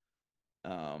tight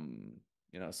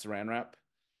saran wrap.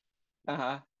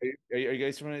 Uh-huh. Are you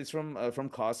guys familiar? It's from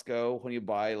Costco when you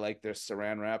buy like their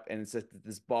saran wrap, and it's just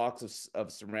this box of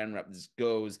saran wrap just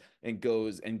goes and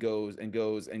goes and goes and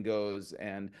goes and goes,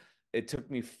 and it took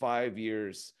me 5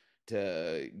 years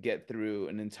to get through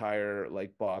an entire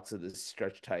like box of this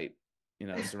stretch tight,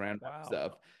 saran wrap wow.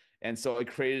 stuff. And so I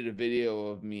created a video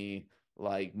of me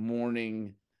like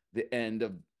mourning the end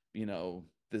of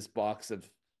this box of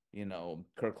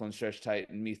Kirkland stretch tight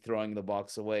and me throwing the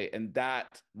box away. And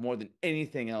that, more than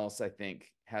anything else, I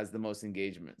think has the most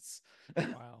engagements.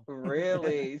 Wow.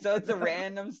 Really? So it's the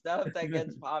random stuff that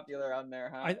gets popular on there,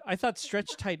 huh? I thought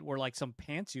stretch tight were like some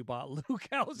pants you bought, Luke.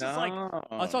 I was just like,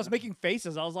 I was No, making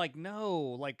faces. I was like, no,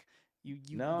 like you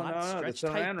bought no, the stretch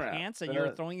tight saran wrap. pants and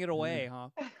you're throwing it away, huh?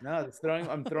 No, it's throwing.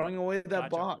 I'm throwing away that Gotcha,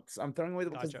 box. I'm throwing away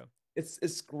because gotcha.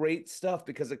 it's great stuff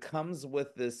because it comes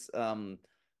with this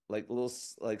like little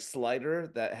like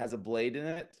slider that has a blade in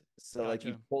it. So like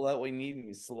you Gotcha. pull out what you need and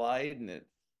you slide and it,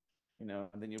 and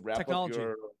then you wrap up Technology.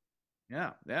 your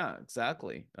yeah,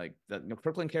 exactly. Like that,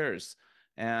 Kirkland cares.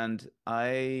 And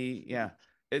I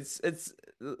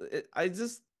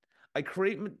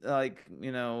create like,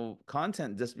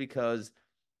 content just because,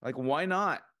 like, why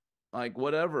not? Like,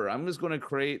 whatever. I'm just going to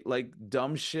create like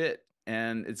dumb shit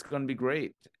and it's going to be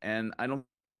great. And I don't,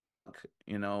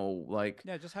 like,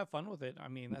 Yeah, just have fun with it. I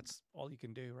mean, that's all you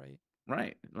can do, right?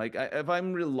 right. Like, if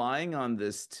I'm relying on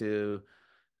this to,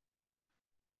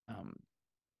 um,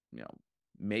 you know,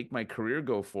 make my career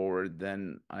go forward,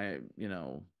 then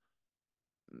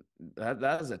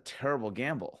that is a terrible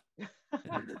gamble.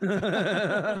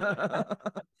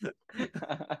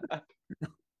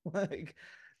 Like,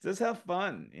 just have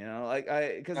fun, like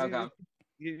because Okay.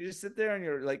 you just sit there and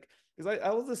you're like, because I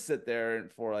will just sit there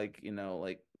for like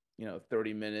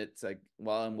 30 minutes, like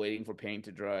while I'm waiting for paint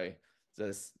to dry,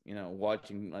 just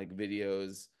watching like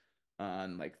videos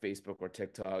on like Facebook or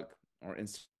TikTok or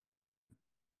Instagram,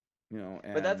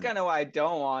 But that's and kind of why I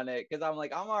don't want it, because I'm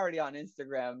like, I'm already on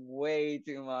Instagram way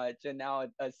too much, and now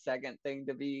a second thing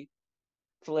to be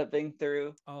flipping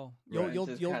through. Oh, right. It's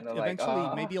just you'll kind of like, eventually,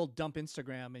 maybe you'll dump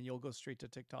Instagram and you'll go straight to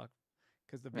TikTok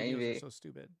because the videos are maybe. so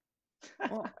stupid.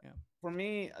 Well, Yeah. for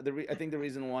me, I think the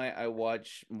reason why I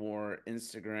watch more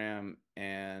Instagram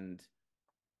and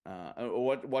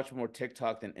or watch more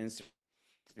TikTok than Instagram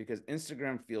is because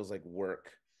Instagram feels like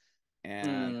work,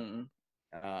 and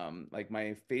Mm. like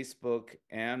my Facebook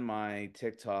and my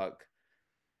TikTok,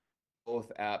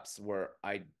 both apps where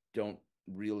I don't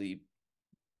really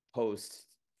post,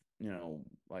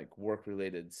 like work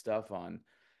related stuff on,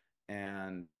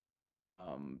 and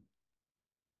um,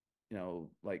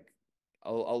 like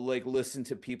I'll like listen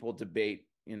to people debate,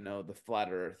 the flat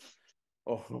Earth,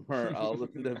 or I'll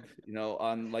listen to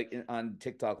on like on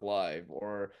TikTok Live,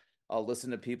 or I'll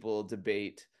listen to people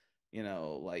debate,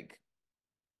 like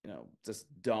just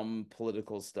dumb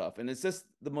political stuff, and it's just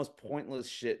the most pointless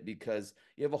shit because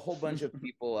you have a whole bunch of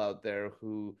people out there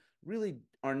who really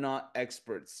are not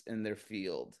experts in their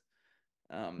field,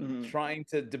 Mhm. trying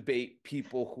to debate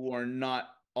people who are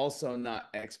not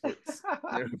experts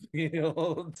in their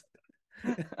field.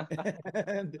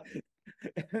 And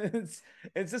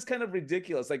it's just kind of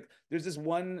ridiculous. Like there's this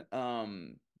one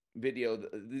video,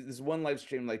 this one live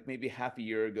stream like maybe half a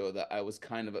year ago that I was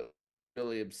kind of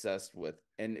really obsessed with,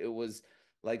 and it was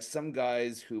like some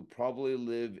guys who probably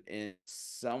live in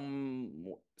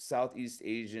some Southeast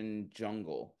Asian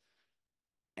jungle,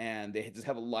 and they just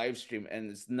have a live stream and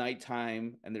it's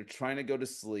nighttime and they're trying to go to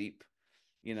sleep,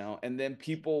 and then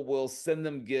people will send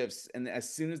them gifts, and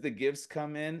as soon as the gifts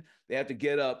come in, they have to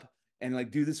get up and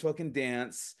like do this fucking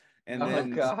dance, and Oh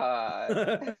then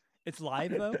God. It's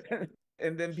live though.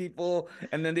 and then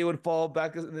they would fall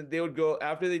back, and then they would go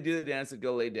after they do the dance and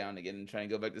go lay down again and try and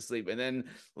go back to sleep, and then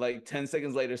like 10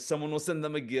 seconds later someone will send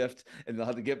them a gift and they'll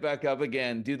have to get back up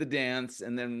again, do the dance,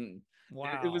 and then it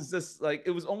Wow. was just like,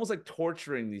 it was almost like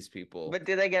torturing these people. But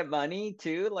do they get money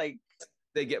too? Like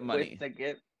They get with money. the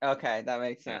gift? Okay, that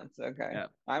makes Yeah, sense. Okay. yeah,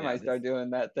 I yeah. might start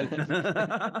doing that then.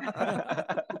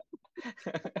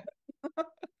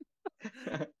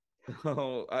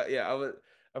 Oh, yeah, I was.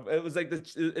 It was like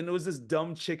and it was this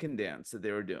dumb chicken dance that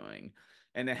they were doing,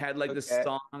 and it had like this Okay.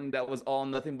 song that was all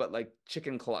nothing but like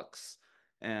chicken clucks,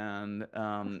 and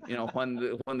when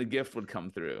the gift would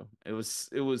come through, it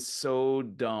was so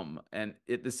dumb, and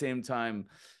at the same time,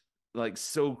 like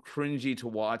so cringy to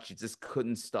watch. You just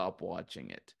couldn't stop watching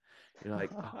it. You're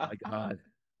like, oh my god,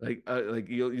 like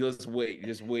you'll just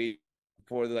wait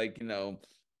for like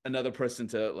another person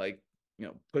to like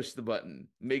push the button,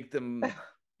 make them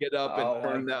get up and Oh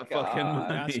my earn that fucking God.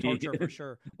 That's money. torture for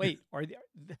sure. Wait, are they?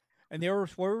 And they were,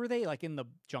 where were they? Like in the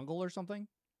jungle or something?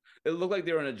 It looked like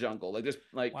they were in a jungle, like just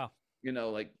like Wow.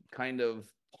 like kind of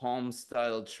palm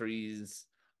style trees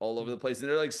all over Hmm. the place, and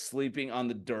they're like sleeping on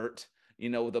the dirt,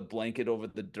 with a blanket over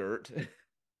the dirt.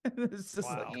 It's just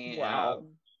Wow. like, wow,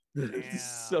 Damn. this is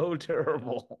Damn. so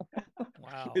terrible.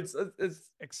 Wow. It's Sounds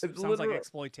like literal.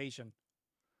 exploitation.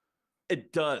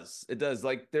 It does.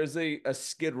 Like there's a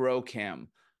Skid Row cam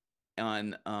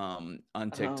on Oh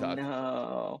TikTok.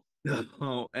 no.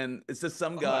 Oh, and it's just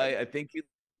some Fuck. guy, I think he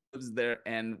lives there,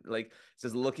 and like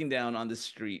just looking down on the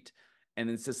street, and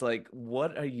it's just like,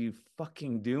 what are you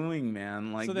fucking doing,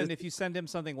 man? So Like this. then if you send him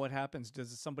something, what happens?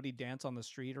 Does somebody dance on the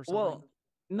street or something? Well,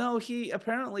 no, he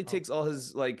apparently Oh, takes all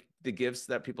his like the gifts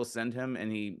that people send him,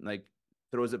 and he like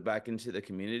throws it back into the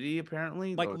community,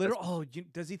 apparently. like Or that's literal. Oh,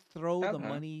 does he throw the Okay.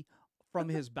 money from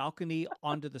his balcony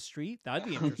onto the street? That'd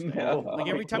be interesting. No. Like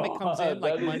every time it comes in,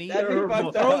 like that is money, That'd be terrible.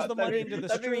 fucked throws up. the money into the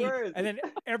that'd be street, worse. and then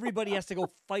everybody has to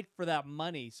go fight for that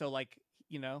money. So like,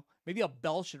 you know, maybe a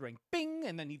bell should ring, bing,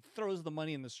 and then he throws the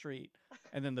money in the street,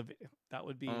 and then that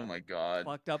would be Oh my god.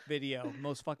 fucked up video,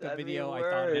 most fucked up That'd be video I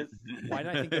thought. worse. Why did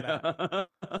I think of that?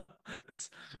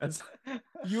 That's,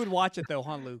 You would watch it though,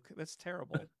 huh, Luke? That's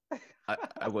terrible.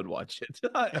 I would watch it.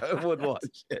 I would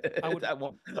watch it. I would- I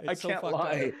won't. I it's so can't fucked up.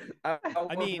 lie. I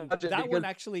would mean, watch it that one because-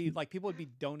 actually, like, people would be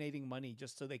donating money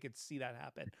just so they could see that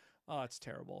happen. Oh, it's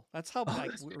terrible. That's how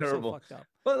like it's we're terrible. so fucked up.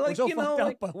 But We're like so you fucked know, up,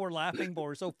 like, but we're laughing, but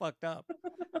we're so fucked up.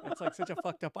 It's like such a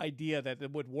fucked up idea that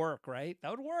it would work, right?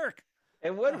 That would work.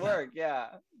 It would work, yeah.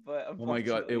 But oh my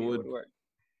god, unfortunately, it would work.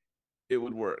 It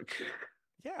would work.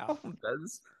 Yeah.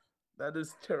 That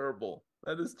is terrible.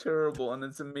 That is terrible, and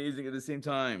it's amazing at the same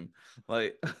time.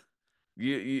 Like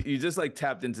you just like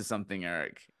tapped into something,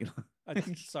 Eric.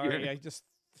 I'm sorry, I just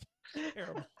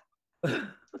terrible.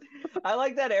 I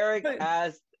like that Eric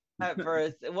asked at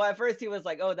first. Well, at first he was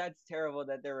like, "Oh, that's terrible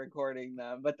that they're recording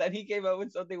them," but then he came up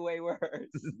with something way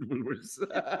worse.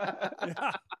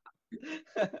 Yeah.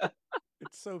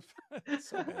 It's so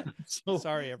bad. So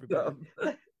Sorry, everybody.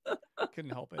 dumb.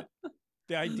 Couldn't help it.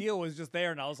 The idea was just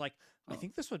there, and I was like, I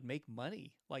think this would make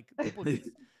money. Like people would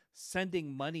be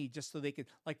sending money just so they could,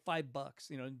 like $5,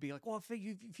 you know, and be like, well, if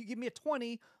you give me a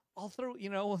 20, I'll throw, you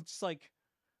know, it's just like.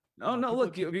 Oh no! people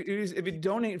Look, would if you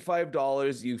donate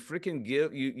 $5, you freaking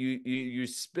give you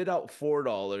spit out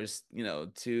 $4. You know,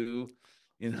 to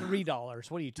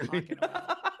 $3. What are you talking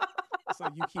about? So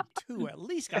you keep two, at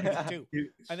least got to keep two,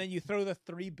 and then you throw the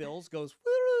 3 bills, goes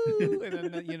woo,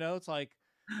 and then you know it's like,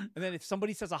 and then if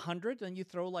somebody says 100, then you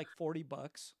throw like $40,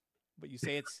 but you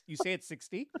say it's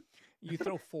 60, you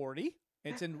throw 40.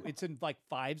 It's in like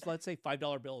fives, let's say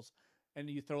 $5 bills, and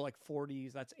you throw like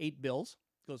 40s. That's 8 bills.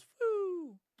 Goes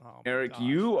woo. Oh, my Eric, gosh.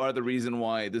 you are the reason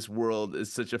why this world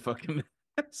is such a fucking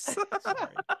mess.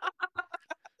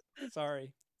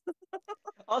 Sorry.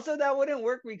 Also, that wouldn't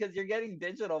work because you're getting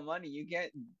digital money. You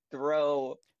can't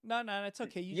throw. No, it's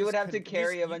okay. You would just have to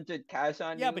carry a bunch of cash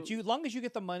on you. Yeah, but as long as you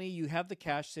get the money, you have the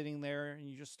cash sitting there, and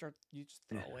you just throw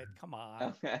it. Come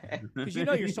on, Okay. because you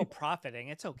know you're still profiting.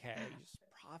 It's okay. You just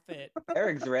profit.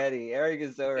 Eric's ready. Eric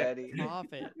is so ready.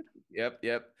 Profit. Yep.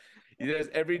 You guys,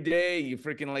 every day you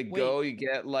freaking like Wait. go, you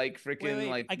get like freaking Wait,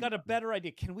 like. I got a better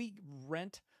idea. Can we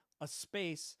rent a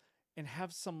space and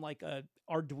have some like a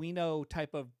Arduino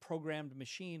type of programmed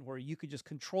machine where you could just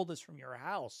control this from your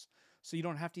house, so you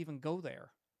don't have to even go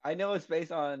there? I know it's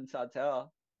based on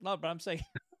Sawtell. No, but I'm saying,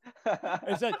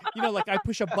 is that, you know, like I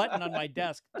push a button on my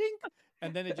desk, ding,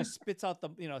 and then it just spits out the,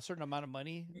 you know, a certain amount of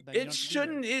money. Then you don't It have to do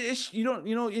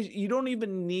shouldn't. You don't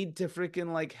even need to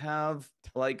freaking like have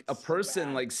like a So person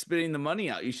bad. like spitting the money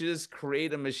out. You should just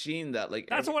create a machine that like.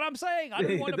 That's what I'm saying. I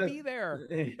don't want to That- be there.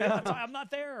 Yeah. That's why I'm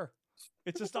not there.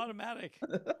 It's just automatic.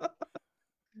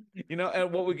 You know,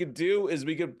 and what we could do is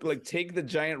we could like take the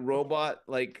giant robot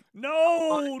like.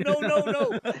 No.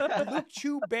 Luke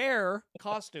Chew Bear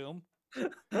costume.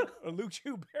 A Luke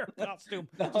Chew Bear costume.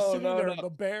 Just No, sitting no, there, no. the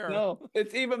bear. No,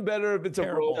 it's even better if it's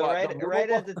Terrible. a So robot. right, The right at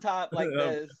robot- the top, like Yeah.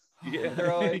 this, Yeah.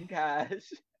 throwing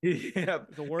cash. Yeah.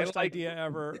 The worst like- idea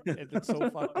ever. It's so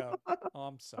fucked up. Oh,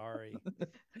 I'm sorry.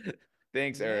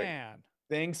 Thanks, Eric. Man,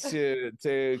 Thanks to How did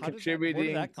where did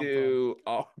contributing that come to.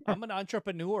 I'm an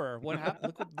entrepreneur. What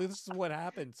happened? This is what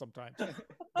happens sometimes. The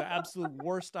absolute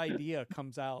worst idea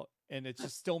comes out, and it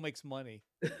just still makes money.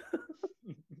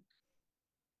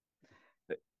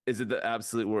 Is it the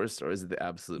absolute worst or is it the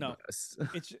absolute No. best?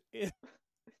 It's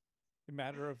a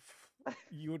matter of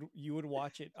you would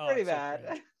watch it. Oh, Pretty it's so bad.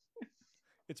 cringe.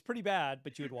 It's pretty bad,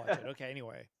 but you would watch it. Okay,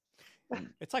 anyway.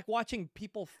 It's like watching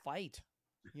people fight.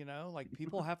 You know, like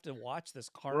people have to watch this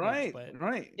carnage, but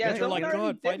Right. Yeah, But you're someone like, already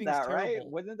God, did fighting's that, right? terrible.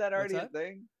 Wasn't that What's already a that?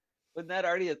 thing? Wasn't that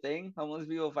already a thing? Homeless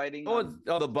people fighting.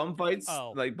 The bum fights,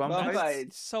 Oh, like bum Bum fights. fights.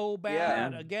 That's so Yeah.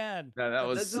 bad. Again, Yeah, that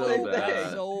was That's the so same that thing. is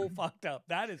bad. so fucked up.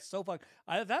 That is so fucked.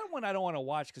 That one I don't want to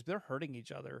watch because they're hurting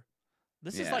each other.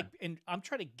 This is Yeah. like, and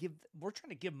we're trying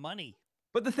to give money.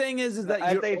 But the thing is As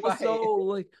that they you're fight.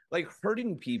 also like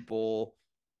hurting people,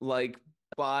 like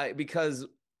because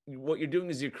what you're doing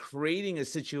is you're creating a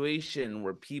situation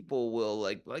where people will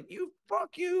like you,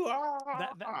 fuck you.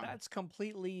 That's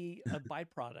completely a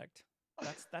byproduct.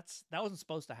 That wasn't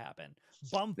supposed to happen.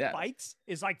 Bum Yeah. fights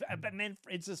is like, but then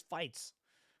it's just fights.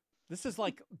 This is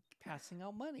like passing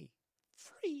out money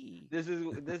free. This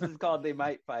is called They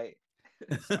Might Fight.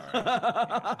 Sorry.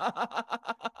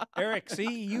 Eric,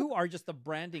 see, you are just the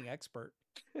branding expert.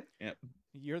 Yep.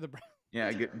 You're the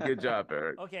Yeah, good job,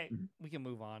 Eric. Okay, we can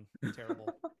move on. Terrible.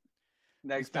 We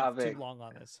Next spent topic. too long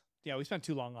on this. Yeah, we spent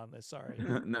too long on this. Sorry.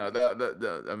 No,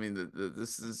 I mean,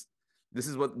 this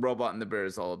is what Robot and the Bear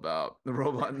is all about. The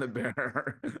Robot and the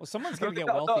Bear. Well, someone's gonna get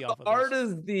The- wealthy the off of art this.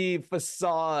 is the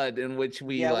facade in which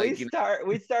we Yeah, like,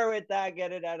 we start with that,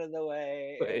 get it out of the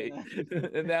way,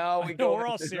 and now I we know, go. we're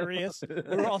all serious.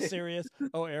 We're all serious.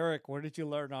 Oh, Eric, where did you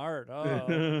learn art? Oh,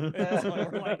 it's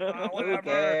like, we're like, oh, who whatever.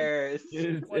 cares?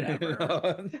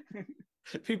 Whatever.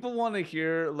 People want to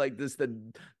hear like this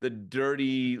the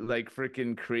dirty like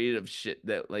freaking creative shit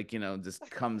that like just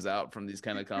comes out from these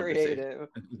kind of conversations. Creative.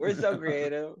 We're so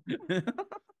creative.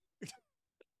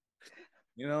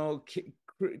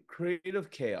 Creative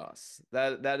chaos.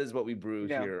 That is what we brew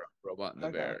Yeah. here on Robot and the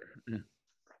Okay. Bear.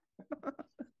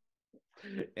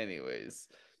 Anyways,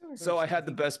 so I had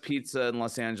the best pizza in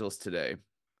Los Angeles today.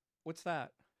 What's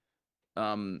that?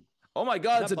 Oh my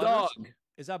God, it's a Butters? dog.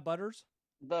 Is that Butters?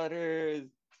 Butters.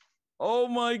 Oh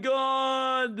my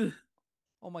God.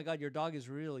 Oh my God, your dog is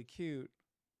really cute.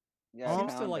 Yeah, I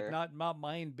Seems to found like her. not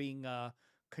mind being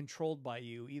controlled by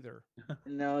you either.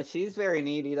 No, she's very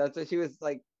needy. That's why she was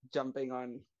like jumping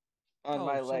on Oh,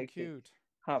 my so leg to cute.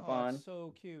 hop Oh, on. it's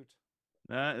so cute.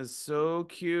 That is so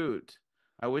cute.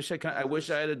 I wish I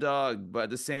had a dog, but at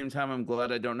the same time, I'm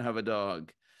glad I don't have a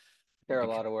dog. They're a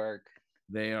lot of work.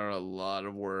 They are a lot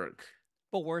of work.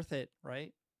 But worth it,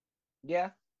 right?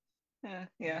 Yeah.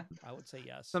 Yeah. I would say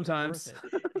yes. Sometimes.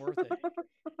 Worth it.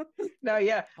 No,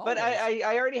 yeah. But Always.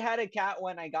 I already had a cat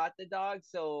when I got the dog,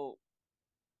 so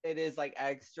it is like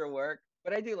extra work.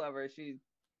 But I do love her.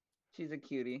 She's a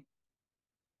cutie.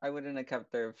 I wouldn't have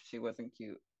kept her if she wasn't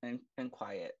cute and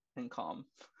quiet and calm.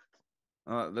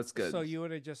 That's good. So you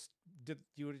would have just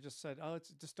said, "Oh,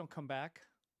 just don't come back."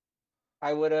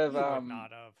 I would have You would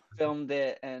not have. filmed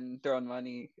it and thrown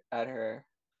money at her.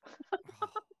 Oh.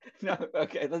 No,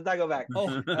 okay, let's not go back.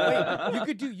 Oh,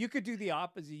 wait, you could do the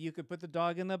opposite. You could put the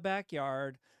dog in the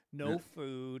backyard, no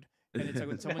food, and it's like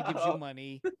when someone gives you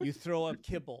money, you throw up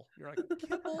kibble. You're like,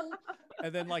 kibble?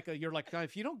 And then you're like,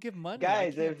 if you don't give money,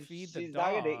 Guys, I can't if feed the she's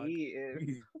dog. not gonna eat,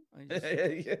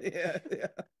 Yeah.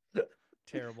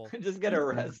 Terrible. just get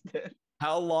arrested.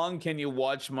 How long can you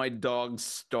watch my dog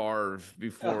starve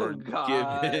before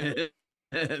God.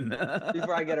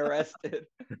 Before I get arrested.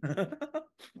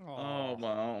 Oh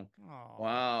wow. Aw.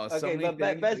 Wow. Okay, So many but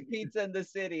things. best pizza in the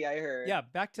city, I heard. Yeah,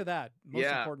 back to that most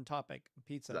Yeah. important topic: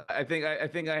 pizza. I think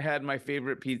I had my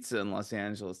favorite pizza in Los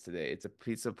Angeles today. It's a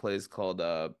pizza place called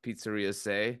Pizzeria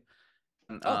Say.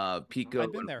 Pico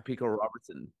I've been there. Pico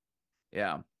Robertson.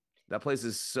 Yeah. That place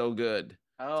is so good.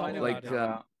 Oh, Tell I me know about what you're it.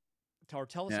 talking about.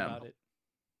 Tell us Yeah. about it.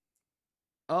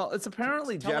 Oh, it's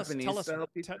apparently Japanese Tell us, style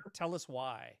pizza. tell us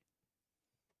why.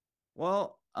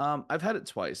 Well, I've had it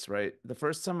twice, right? The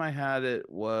first time I had it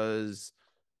was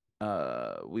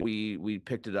we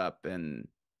picked it up and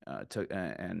took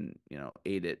and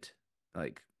ate it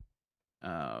like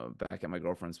back at my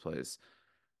girlfriend's place.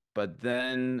 But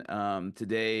then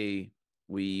today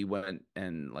we went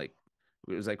and like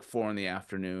it was like 4 p.m.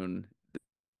 The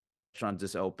restaurant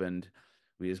just opened.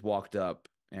 We just walked up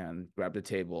and grabbed a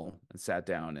table and sat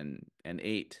down and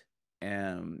ate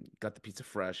and got the pizza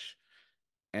fresh,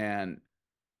 and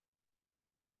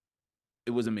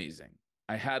it was amazing.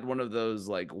 I had one of those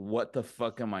like what the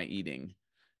fuck am I eating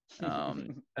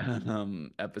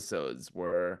episodes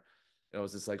where I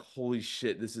was just like, holy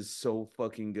shit, this is so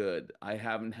fucking good. I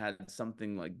haven't had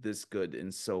something like this good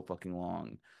in so fucking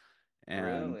long.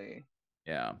 And Really?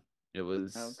 yeah, it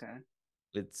was Okay.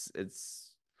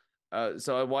 it's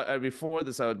so before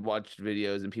this I would watch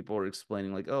videos and people were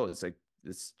explaining like, oh, it's like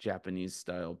this Japanese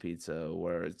style pizza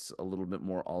where it's a little bit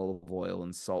more olive oil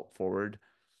and salt forward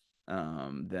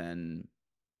than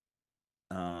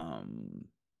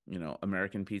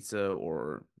American pizza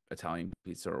or Italian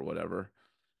pizza or whatever.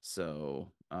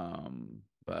 So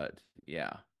but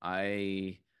yeah,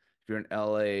 if you're in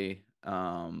LA,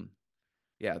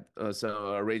 yeah,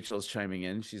 so Rachel's chiming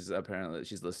in. She's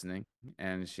listening,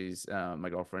 and she's my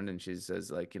girlfriend, and she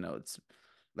says like, it's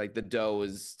like the dough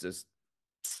is just,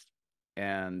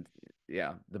 and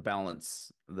yeah, the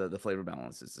balance, the flavor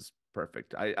balance is just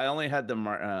perfect. I only had the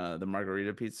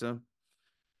margarita pizza,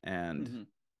 and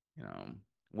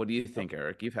what do you think,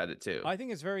 Eric? You've had it too. I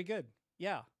think it's very good.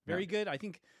 Yeah, very good. I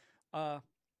think I've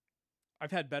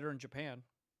had better in Japan.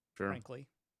 Sure. Frankly,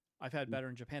 I've had better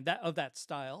in Japan of that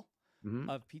style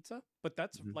of pizza. But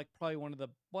that's like probably one of the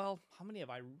how many have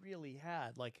I really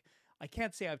had? Like I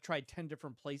can't say I've tried 10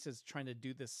 different places trying to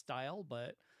do this style,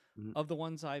 but of the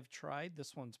ones I've tried,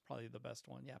 this one's probably the best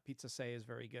one. Yeah, Pizza Say is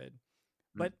very good.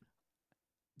 But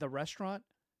the restaurant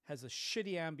has a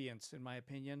shitty ambience, in my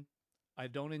opinion. I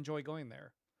don't enjoy going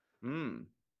there.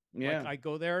 Yeah. Like I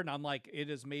go there and I'm like, it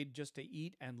is made just to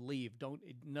eat and leave.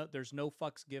 No, there's no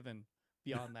fucks given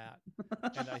beyond that.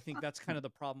 And I think that's kind of the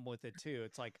problem with it too.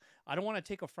 It's like I don't want to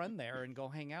take a friend there and go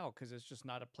hang out because it's just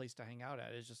not a place to hang out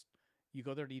at. It's just you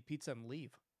go there to eat pizza and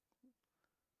leave.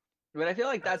 But I feel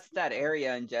like that's that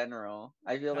area in general.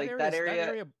 I feel like that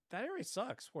area. That area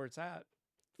sucks where it's at.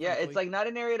 Yeah, Frankly. it's like not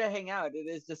an area to hang out. It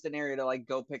is just an area to like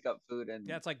go pick up food and.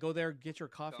 Yeah, it's like go there, get your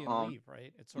coffee, and leave.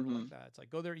 Right? It's sort of like that. It's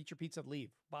like go there, eat your pizza, leave.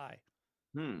 Bye.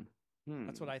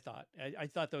 That's what I thought. I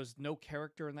thought there was no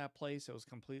character in that place. It was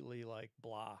completely like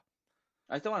blah.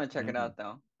 I still want to check it out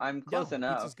though. I'm close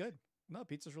enough. Pizza's good. No,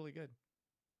 pizza's really good.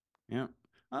 Yeah.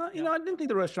 You know, I didn't think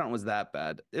the restaurant was that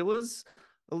bad. It was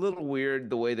a little weird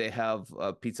the way they have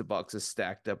pizza boxes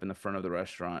stacked up in the front of the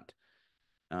restaurant.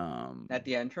 At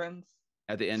the entrance?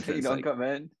 At the entrance. So you don't come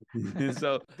in?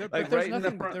 So like there's right nothing, in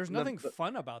the front. There's nothing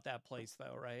fun about that place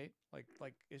though, right?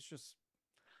 Like it's just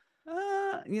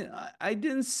you know, I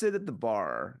didn't sit at the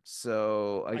bar,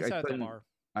 so I sat at the bar.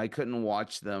 I couldn't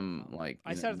watch them like.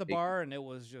 I sat at the bar and it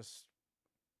was just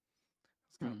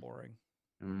it's kind of boring.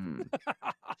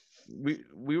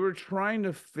 We were trying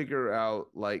to figure out,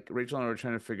 like Rachel and I were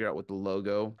trying to figure out what the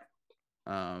logo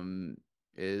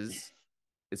is.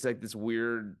 It's like this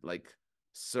weird like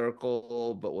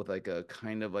circle, but with like a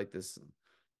kind of like this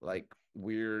like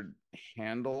weird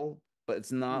handle, but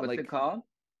it's not. What's like it called?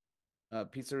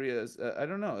 Pizzerias. I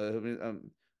don't know.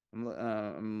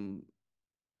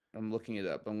 I'm looking it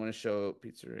up. I'm going to show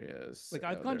pizzerias. Like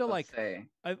I've gone to like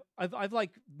I've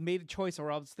like made a choice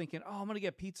where I was thinking, oh, I'm gonna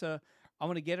get pizza. I'm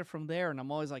gonna get it from there, and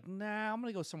I'm always like, nah, I'm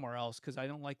gonna go somewhere else because I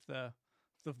don't like the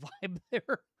vibe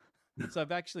there. So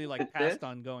I've actually like passed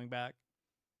on going back.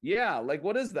 Yeah, like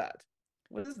what is that?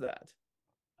 What is that?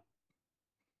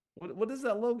 What is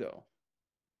that logo?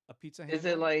 A pizza handle? Is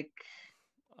it like?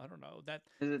 I don't know. That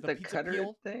is it the cutter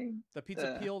peel thing? The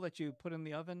pizza peel that you put in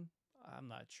the oven? I'm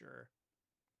not sure.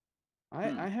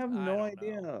 I have no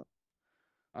idea.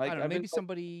 I don't know. Maybe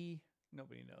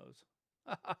nobody knows.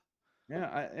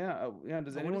 Yeah.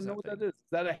 Does anyone know what that is?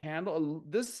 Is that a handle?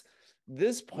 This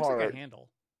part looks like a handle.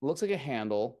 Looks like a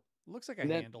handle. Looks like a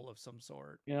handle of some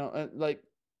sort. You know, like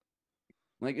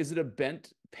is it a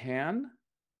bent pan?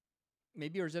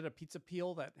 Maybe, or is it a pizza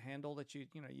peel, that handle that you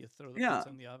throw the pizza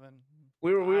in the oven?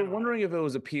 We were wondering if it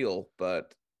was a peel,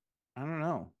 but I don't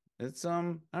know. It's I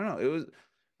don't know. It was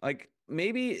like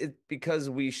maybe it's because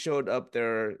we showed up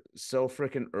there so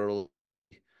freaking early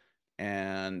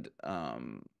and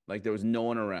like there was no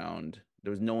one around. There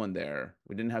was no one there.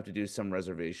 We didn't have to do some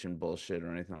reservation bullshit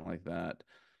or anything like that.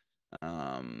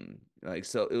 Like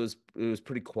so it was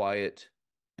pretty quiet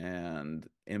and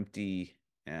empty,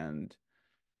 and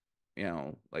you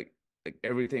know, like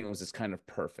everything was just kind of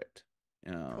perfect.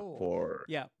 Cool.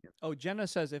 Oh, Jenna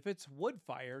says if it's wood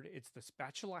fired, it's the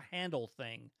spatula handle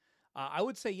thing. I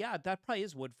would say, yeah, that probably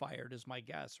is wood fired, is my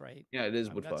guess, right? Yeah, it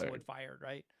is wood fired. That's wood fired,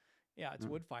 right? Yeah, it's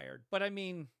wood fired. But I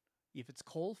mean, if it's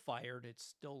coal fired, it's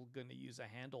still going to use a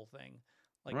handle thing.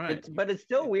 Like, right. But it's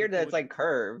still weird that it's like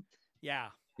curved. Yeah,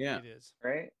 yeah, it is.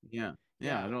 Right? Yeah.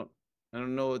 I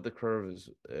don't know what the curve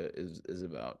is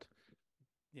about.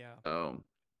 Yeah.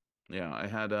 Yeah, I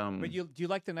had But do you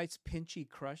like the nice pinchy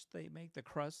crust they make? The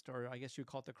crust, or I guess you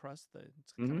call it the crust.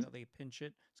 It's kind of they pinch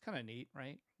it. It's kind of neat,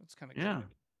 right? It's kind of good.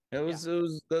 It was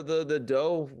the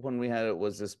dough when we had it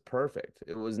was just perfect.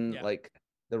 It wasn't like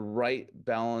the right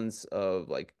balance of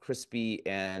like crispy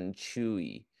and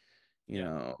chewy, you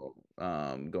know,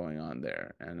 going on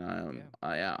there. And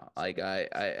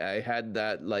I had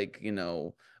that, like, you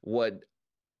know, what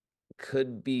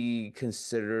could be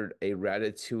considered a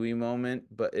Ratatouille moment,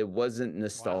 but it wasn't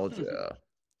nostalgia. Wow.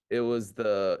 it was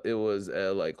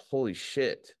like, holy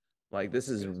shit, like this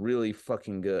is really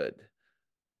fucking good.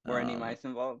 Were any mice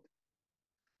involved?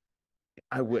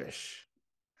 I wish.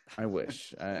 I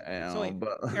so wait,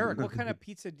 but Eric, what kind of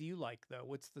pizza do you like though?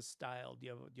 What's the style? Do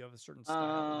you have a certain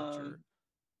style?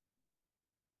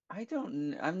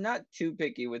 I'm not too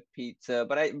picky with pizza,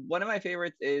 but one of my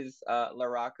favorites is La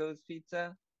Rocco's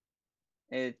pizza.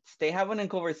 They have one in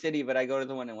Culver City, but I go to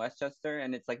the one in Westchester,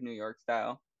 and it's like New York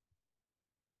style.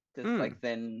 Just like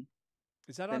thin.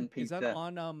 Is that on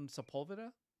Sepulveda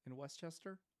in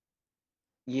Westchester?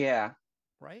 Yeah.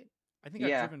 Right? I think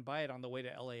I've driven by it on the way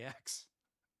to LAX.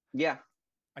 Yeah.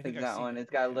 I think that one.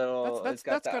 It's got a little. That's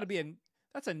got to be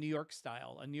that's a New York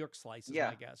style, a New York slice, is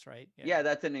my guess, right? Yeah,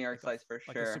 that's a New York slice for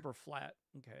sure. Like a super flat.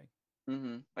 Okay.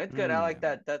 It's good. I like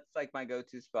that. That's like my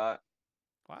go-to spot.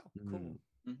 Wow. Cool.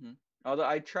 Although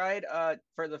I tried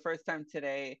for the first time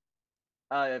today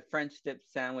a French dip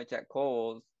sandwich at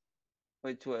Kohl's,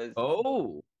 which was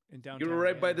you were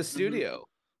right by the studio.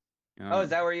 Oh, is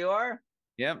that where you are?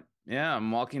 Yep. Yeah,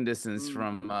 I'm walking distance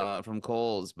from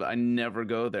Kohl's, but I never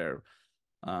go there.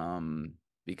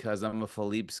 Because I'm a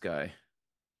Philippe's guy.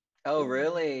 Oh,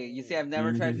 really? You see, I've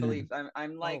never tried Mhm. Philippe's.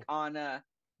 I'm like Oh, on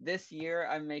this year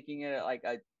I'm making it like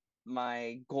a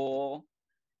my goal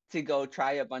to go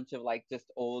try a bunch of like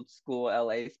just old school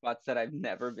LA spots that I've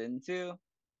never been to.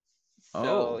 Oh,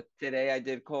 So today I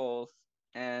did Kohl's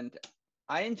and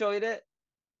I enjoyed it.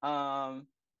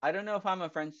 I don't know if I'm a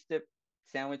French dip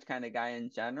sandwich kind of guy in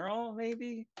general,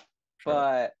 maybe, sure.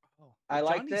 but oh. I Well,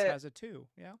 liked Johnny's it. has it too.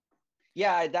 Yeah.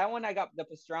 Yeah, that one I got the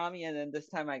pastrami, and then this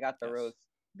time I got the Yes. roast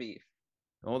beef.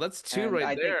 Well, that's two And right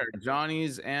I think, there.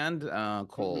 Johnny's and hmm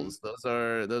Kohl's. Those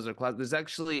are class. There's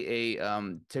actually a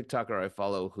TikToker I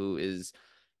follow who is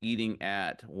eating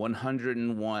at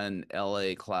 101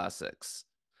 LA Classics.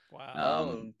 Wow. Um,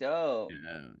 oh, dope.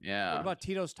 yeah, What yeah. about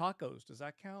Tito's Tacos? Does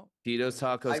that count? Or Tito's is it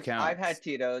Tacos I've had counts.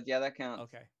 Tito's. Yeah, that counts.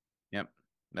 okay? Yep.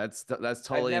 That's I've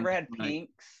totally in never had like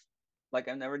Pink's. Like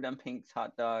I've never done Pink's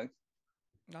hot dogs.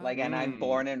 Ah, Like, and okay. I'm mm.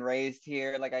 born and raised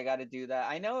here. Like I got to do that.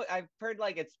 I know I've heard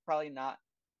like it's probably not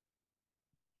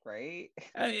great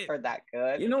I, or that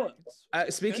good. You know,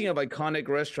 It's speaking good. of iconic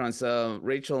restaurants,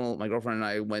 Rachel, my girlfriend, and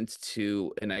I went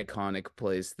to an iconic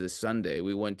place this Sunday.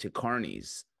 We went to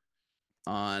Carney's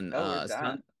on Oh, where's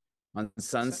that?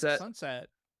 Sunset. Sunset.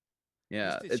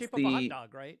 Yeah, It's shape of a hot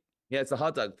dog, right? it's a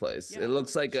hot dog place. It Yeah.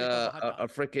 looks like Shape of a hot a dog.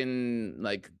 freaking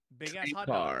like Big ass train hot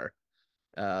dog. car,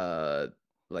 uh,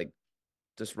 like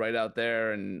just right out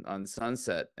there and on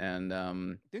Sunset. And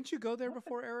Didn't you go there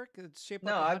before, Eric? It's shaped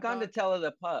No, like a I've hot gone to dog. Tell of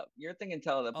the Pup. You're thinking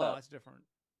Tell of the Oh, Pup. that's different.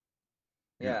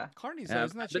 yeah, Yeah. Carney's though,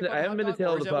 isn't that Been, shaped I like a haven't hot been to dog,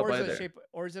 Tail of the Pup either.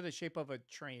 or is it a shape of a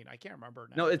train? I can't remember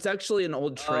No, now. it's actually an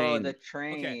old Oh, the train. Okay,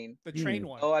 train. the Hmm. train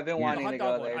one, Oh, I've been Yeah. the wanting hot to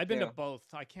dog go one. there I've been to too. both.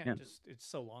 I can't Yeah. just. It's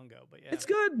so long ago, but yeah. It's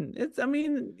good. I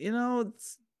mean,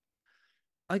 it's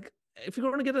like if you're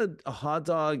going to get a hot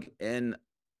dog in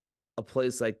a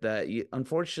place like that,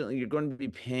 unfortunately, you're going to be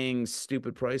paying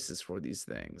stupid prices for these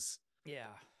things. Yeah.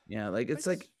 Yeah, like But it's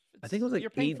like I think it was you're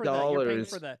like paying eight for the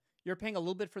dollars. you're paying a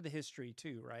little bit for the history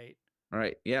too, right? All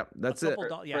right. Yeah, A that's it. couple For,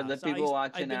 dollars. for Yeah. the So people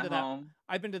I've watching been at to that. home.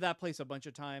 I've been to that place a bunch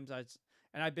of times.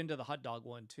 And I've been to the hot dog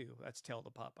one too. That's Tail of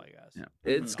the Pup, I guess. Yeah. Hot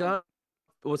It's Hmm dog.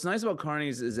 got what's nice about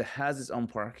Carney's is it has its own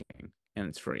parking and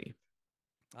it's free.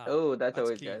 Ah, Oh, that's that's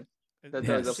always key. good. That's always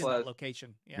a Especially in Yes. that plus.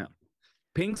 location. Yeah. Yeah.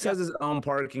 Pink's Yeah. has its own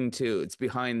parking too. It's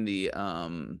behind the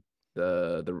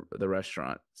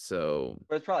restaurant. So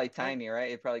But it's probably Oh, tiny,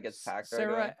 right? It probably gets packed right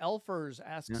Sarah away. Elfers yeah.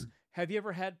 asks, "Have you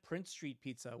ever had Prince Street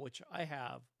pizza?" Which I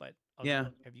have, but Yeah.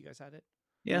 have you guys had it?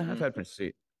 Yeah, I've Mm-mm. had Prince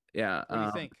Street. Yeah. What do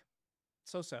you think?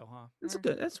 So, huh? It's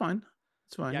good. That's fine.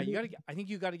 It's Yeah, fine. I think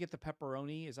you got to get the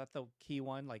pepperoni. Is that the key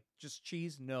one? Like just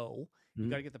cheese? No, you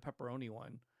got Mhm. to get the pepperoni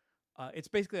one. It's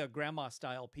basically a grandma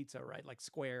style pizza, right? Like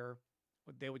square.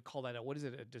 They would call that what is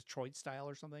it? A Detroit style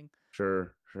or something?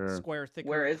 Sure, sure. Square, Where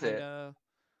thicker, is kind it? of.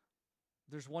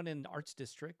 There's one in Arts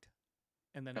District,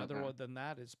 and then other Okay. one than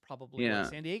that is probably like Yeah,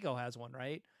 San Diego has one,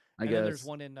 right? I And then there's guess.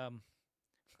 one in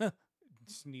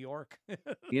it's New York,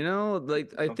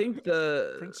 Like I think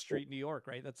Prince Street, New York,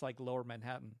 right? That's like Lower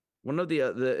Manhattan. one of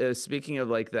the speaking of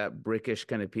like that brickish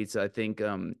kind of pizza, I think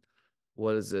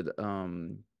what is it?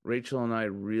 Rachel and I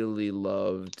really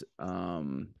loved oh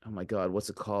my God, what's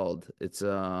it called? It's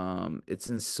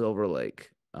in Silver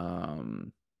Lake.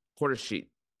 Quarter sheet.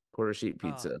 Quarter sheet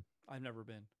pizza. I've never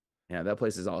been. Yeah, that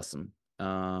place is awesome.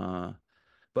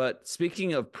 But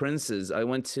speaking of princes, I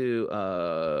went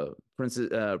to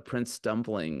Prince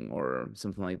Dumpling or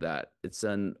something like that. It's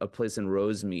in a place in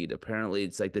Rosemead. Apparently,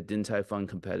 it's like the Din Tai Fung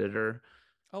competitor.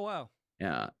 Oh wow.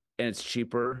 Yeah, and it's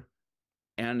cheaper,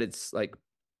 and it's like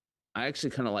I actually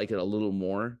kind of like it a little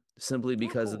more simply Oh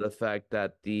because of cool. the fact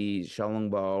that the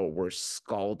xiaolongbao were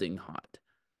scalding hot,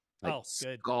 like Oh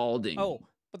good. scalding. Oh,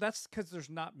 but that's because there's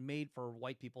not made for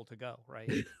white people to go,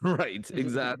 right? Right,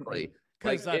 exactly.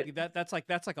 Because Like it.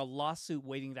 that's like a lawsuit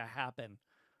waiting to happen.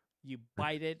 You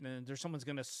bite it, and then there's someone's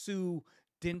gonna sue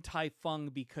Din Tai Fung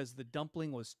because the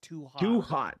dumpling was too hot Too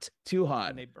hot, too hot.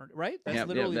 and they burned it. Right? That's Yeah, yeah.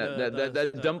 literally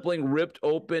That dumpling ripped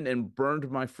open and burned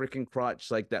my freaking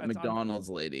crotch like that that's on McDonald's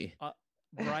lady.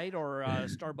 right or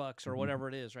Starbucks or whatever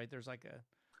it is. Right? There's like a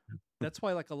that's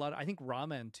why like a lot. I think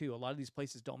ramen too. A lot of these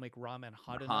places don't make ramen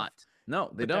hot enough, Hot.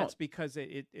 No, they but don't. that's because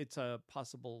it's a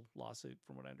possible lawsuit,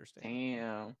 from what I understand.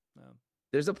 Damn.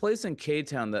 There's a place in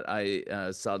K-Town that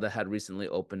I saw that had recently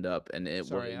opened up, and it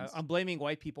Sorry, was I'm blaming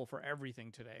white people for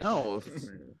everything today. no,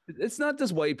 it's not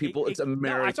just white people, it's no, that's what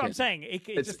I'm Americans. saying.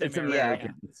 It's just It's American. Yeah.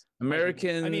 Yeah. Americans. White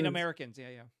people. I mean, Americans, Americans. Yeah,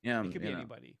 yeah. yeah, It could be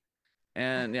anybody.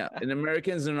 and yeah, and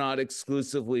Americans are not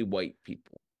exclusively white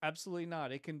people. Absolutely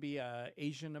not. It can be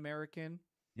Asian American.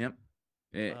 Yep.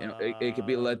 It could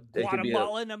be it could be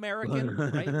Guatemalan American,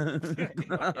 right?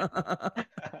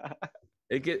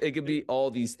 it could be all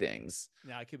these things.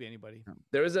 Yeah, it could be anybody.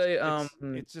 There's a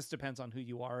it just depends on who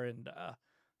you are and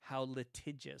how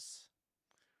litigious.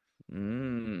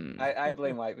 I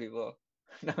blame white people.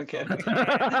 No, I'm kidding.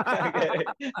 Okay.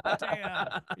 Damn,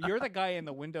 you're the guy in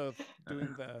the window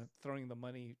throwing the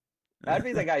money. I'd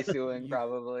be the guy suing,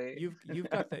 probably.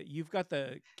 You've got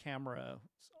the camera,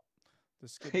 the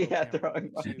Skid Row camera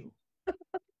throwing money.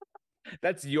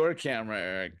 That's your camera,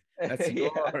 Eric. That's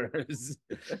yours.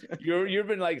 You've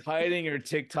been like hiding your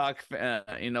TikTok,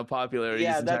 popularity.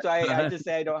 Yeah, that's why I just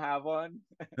say I don't have one.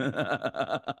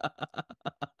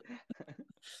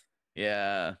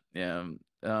 Yeah.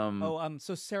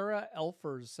 So Sarah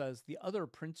Elfers says the other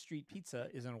Prince Street Pizza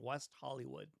is in West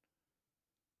Hollywood.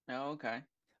 Oh, okay.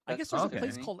 I guess there's a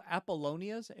place called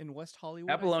Apollonia's in West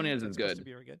Hollywood. Apollonia's is good. Supposed to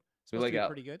be very good. It's supposed to be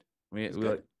pretty good.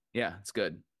 Yeah, it's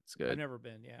good. It's good. I've never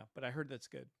been, but I heard that's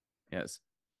good. Yes.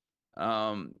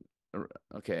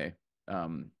 Okay.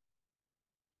 I'm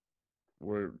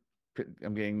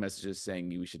getting messages saying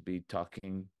we should be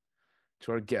talking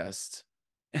to our guest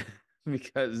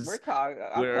because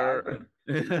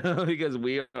because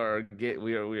we are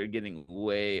getting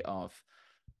way off,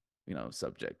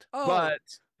 subject. Oh, but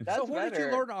so where did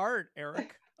you learn art,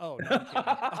 Eric? Oh, no,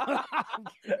 I'm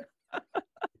kidding.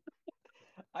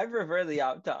 I prefer the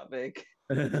off topic.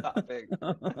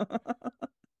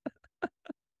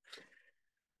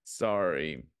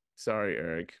 Sorry,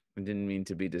 Eric. I didn't mean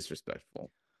to be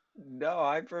disrespectful. No,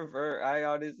 I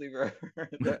honestly prefer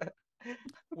that.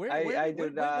 I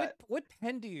do not. What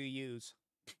pen do you use?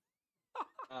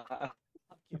 I'm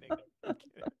kidding.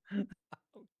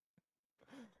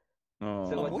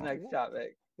 So what's the next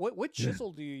topic? What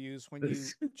chisel do you use when you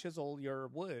chisel your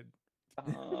wood?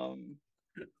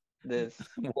 This.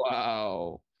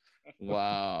 Wow.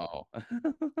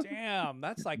 Damn,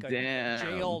 that's like a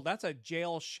jail. That's a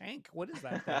jail shank. What is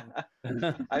that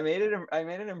thing? I made it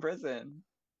in prison.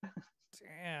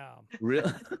 Damn.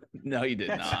 Really? No, you did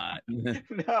not.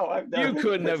 No, I've never. You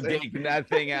couldn't have taken that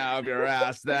thing out of your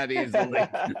ass that easily.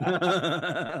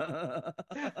 That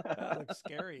looks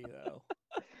scary though.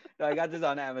 No, I got this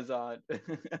on Amazon.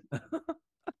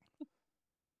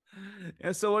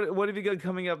 Yeah. So what have you got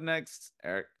coming up next,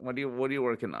 Eric? What are you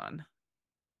working on?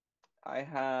 I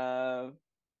have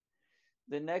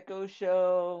the Neko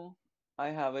show. I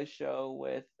have a show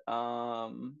with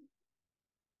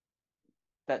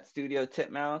that studio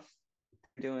Titmouse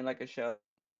doing like a show.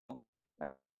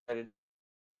 Are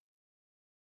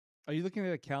you looking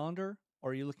at a calendar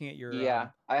or are you looking at your? Yeah,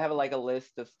 I have like a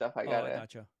list of stuff I gotta. I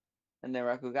gotcha. And then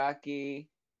Rakugaki,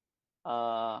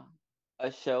 a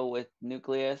show with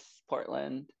Nucleus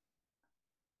Portland.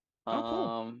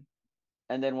 Cool.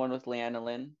 And then one with Leanna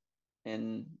Lynn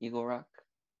in Eagle Rock.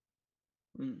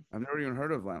 I've never even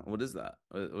heard of that. What is that?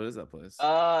 What is that place?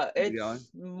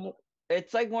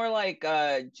 It's like more like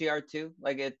GR2.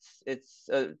 Like it's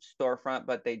a storefront,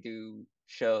 but they do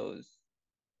shows.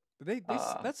 They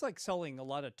that's like selling a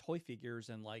lot of toy figures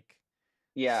and like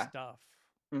stuff.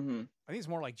 Mm-hmm. I think it's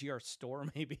more like GR Store,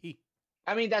 maybe.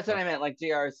 I mean, that's what I meant, like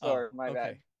GR Store. My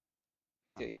bad.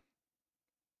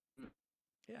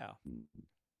 Yeah,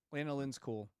 Lana Lynn's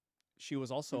cool. She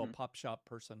was also a pop shop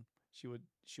person. She was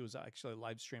actually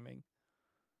live streaming.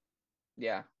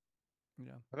 Yeah.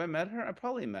 Have I met her? I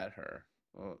probably met her.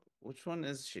 Well, which one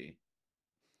is she?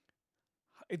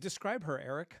 Describe her,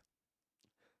 Eric.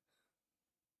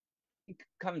 It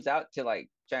comes out to like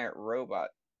giant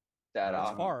robot.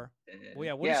 That's far. Well,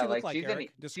 yeah. What does she look like, she's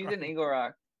Eric? She's in Eagle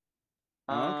Rock.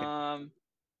 Okay.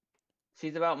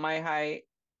 She's about my height.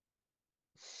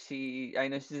 I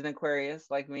know she's an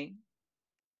Aquarius like me.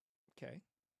 Okay.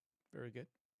 Very good.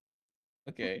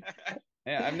 Okay.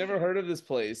 Yeah, I've never heard of this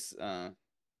place. So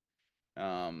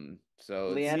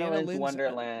Leanna Lynn's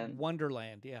Wonderland.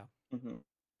 Wonderland, yeah. Mm-hmm.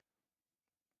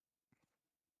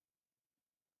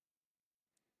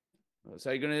 So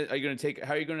how are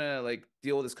you gonna like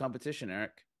deal with this competition,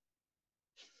 Eric?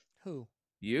 Who?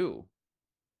 You.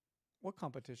 What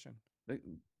competition?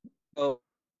 The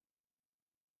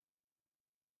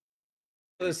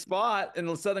spot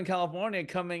in Southern California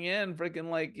coming in, freaking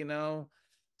like,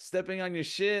 stepping on your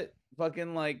shit,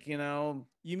 fucking like, You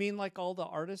mean like all the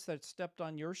artists that stepped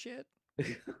on your shit?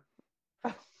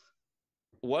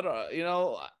 What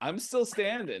I'm still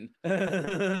standing.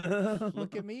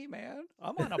 Look at me, man.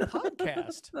 I'm on a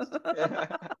podcast.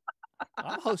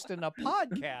 I'm hosting a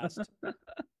podcast.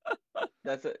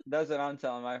 That's what I'm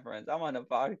telling my friends. I'm on a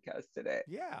podcast today.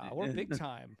 Yeah, we're big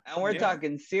time. And we're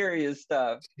talking serious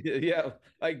stuff. Yeah,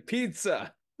 like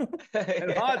pizza.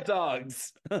 and hot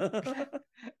dogs.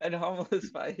 And homeless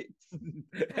fights.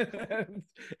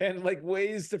 and like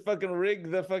ways to fucking rig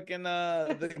the fucking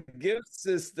the gift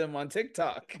system on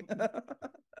TikTok.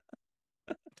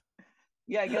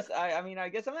 Yeah, I guess I'm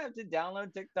gonna have to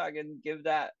download TikTok and give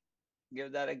that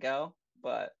a go.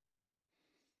 But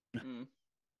mm,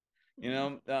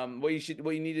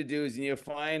 what you need to do is you need to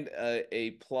find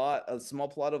a small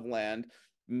plot of land,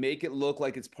 make it look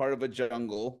like it's part of a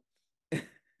jungle,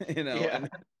 yeah.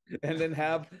 and then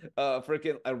have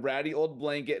freaking a ratty old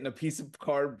blanket and a piece of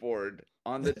cardboard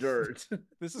on the dirt.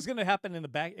 This is gonna happen in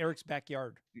Erick's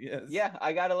backyard. Yes. Yeah,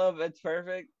 I got a little. It's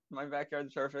perfect. My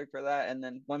backyard's perfect for that. And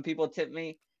then when people tip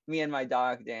me, me and my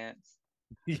dog dance.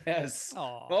 Yes.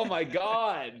 Aw. Oh my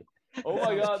God. Oh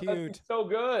my Sounds God. cute. That's so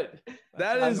good.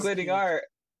 I'm quitting art.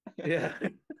 Yeah.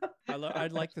 I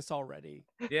like this already.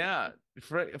 Yeah.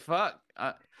 Fuck.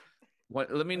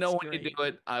 Let me know That's when you great. do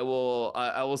it. I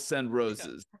will send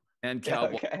roses and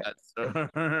cowboy Okay. hats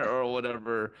or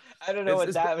whatever. I don't know what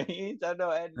It's- that means. I don't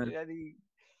know any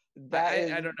that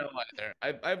is. I don't know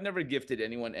either. I've never gifted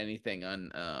anyone anything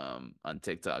on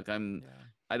TikTok. Yeah.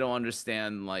 I don't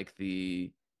understand like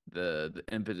the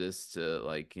impetus to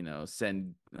like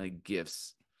send like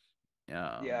gifts.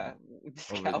 Yeah,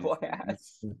 over cowboy these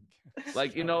hats. things.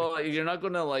 Like like, you're not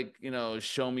gonna like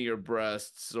show me your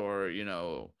breasts or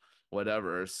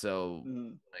whatever. So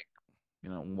Mhm. like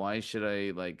why should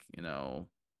I like I mean,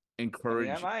 encourage?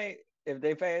 I might if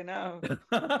they pay enough.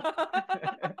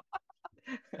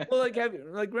 Well, like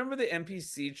remember the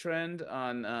NPC trend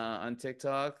on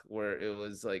TikTok where it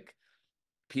was like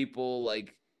people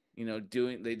like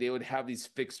doing they would have these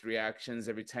fixed reactions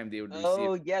every time they would receive.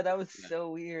 Oh yeah, that was so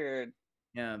weird.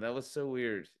 Yeah, that was so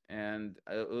weird, and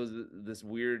it was this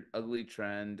weird ugly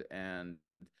trend, and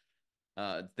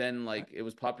then like it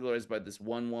was popularized by this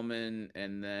one woman,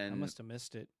 and I then must have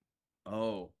missed it.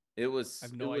 it was I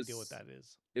have no idea what that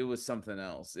is. it was something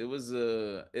else. It was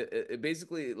it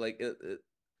basically like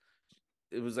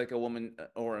it was like a woman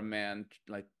or a man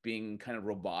like being kind of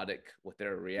robotic with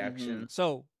their reaction.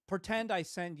 So pretend I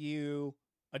send you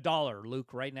 $1,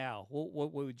 Luke, right now.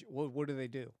 What do they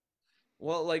do?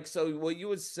 Well, like so what you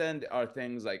would send are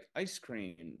things like ice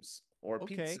creams or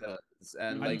Okay. pizzas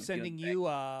and Mhm. I'm like sending you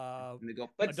and they go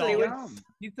But pizza they would- yum,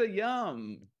 pizza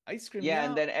yum, ice cream Yeah, yum.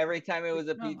 and then every time it was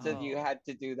a Yum. pizza, you Oh. had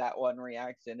to do that one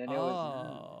reaction, and it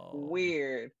was Oh.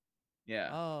 weird.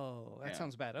 Yeah. Oh, that Yeah.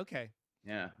 sounds bad. Okay.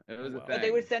 Yeah. It was well. a But they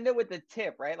thing. would send it with the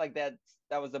tip, right? Like that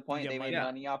was the point. get They made money.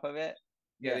 money off of it.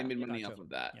 Yeah, they Yeah. made money Gotcha. off of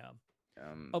that.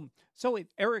 Yeah. So wait,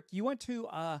 Erick, you went to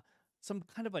some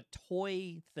kind of a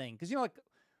toy thing because like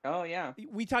Oh yeah.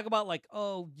 we talk about like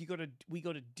we go to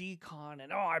Decon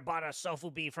and I bought a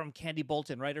Sofubi from Candy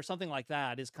Bolton, right, or something like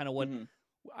that is kind of what Mhm.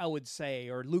 I would say,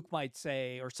 or Luke might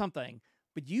say, or something.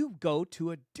 But you go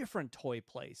to a different toy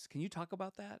place. Can you talk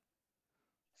about that?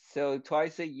 So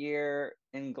twice a year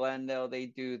in Glendale, they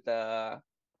do the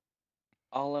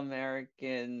All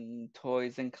American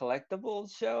Toys and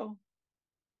Collectibles show.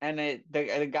 And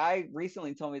the guy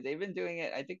recently told me they've been doing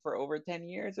it, I think, for over 10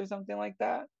 years or something like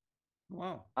that.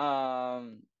 Wow.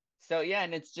 So yeah,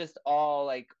 and it's just all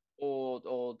like old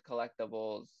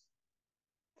collectibles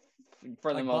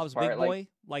for the Like most Bob's part. Big Boy,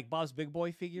 like Bob's Big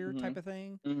Boy figure type Mhm. of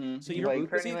thing. Mhm. So You you're like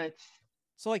pretty see, much.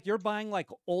 so like you're buying like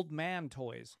old man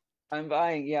toys. I'm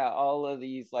buying, yeah, all of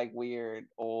these like weird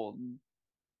old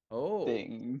Oh,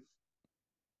 things.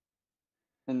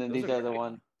 And then those these are are the great.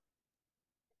 ones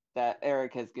that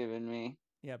Eric has given me.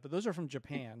 Yeah, but those are from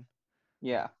Japan.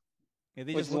 Yeah. Yeah,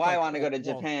 they Which just is look why I like want to go to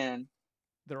well, Japan.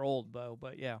 they're old though,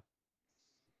 but yeah.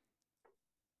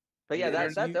 But yeah, The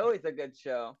that's internet- always a good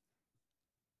show.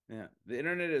 Yeah, the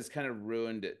internet has kind of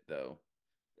ruined it though.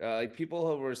 Like people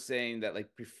who were saying that like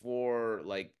before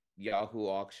like Yahoo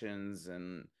auctions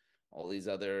and all these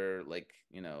other like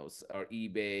or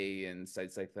eBay and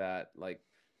sites like that, like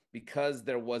because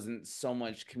there wasn't so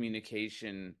much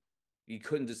communication, you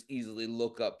couldn't just easily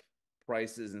look up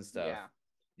prices and stuff.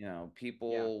 Yeah.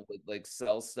 People would like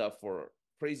sell stuff for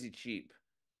crazy cheap,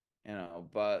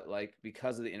 but like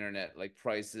because of the internet, like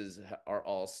prices are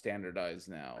all standardized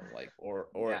now, like or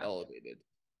Yeah. elevated,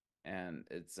 and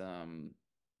it's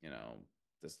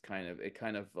just kind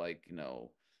of like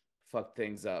fuck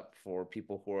things up for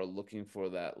people who are looking for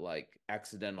that like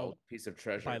accidental piece of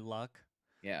treasure By luck.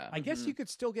 Yeah. I guess you could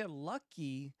still get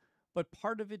lucky, but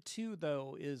part of it too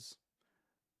though is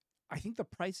I think the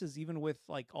prices, even with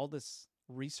like all this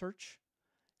research,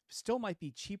 still might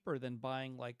be cheaper than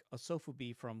buying like a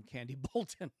Sofubi from Candy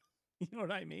Bolton. You know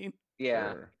what I mean?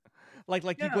 Yeah. Sure. Like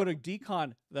you Yeah. go to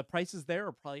Decon, the prices there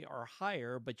are probably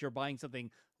higher, but you're buying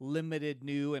something limited,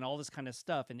 new, and all this kind of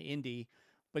stuff in indie.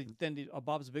 but then a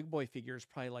Bob's Big Boy figure is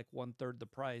probably like 1/3 the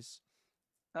price,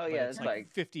 Oh but yeah, it's it's like like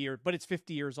 50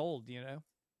 years old, you know?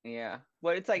 yeah.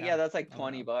 Well, it's like Yeah. yeah, that's like I don't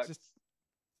 20 know. bucks, Just,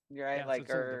 right? yeah, so Like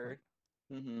it's a little different.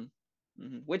 mhm.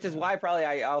 Which is Yeah. why probably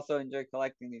I also enjoy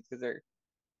collecting these because they're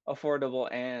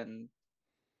affordable and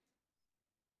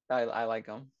I like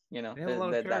them. You know, They have a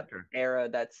lot of that character. era,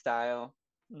 that style.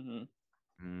 Mm.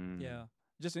 Yeah.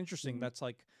 Just interesting. Mhm. That's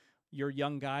like you're a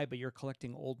young guy, but you're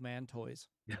collecting old man toys.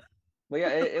 But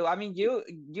yeah, I mean,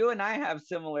 you and I have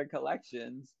similar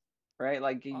collections, right?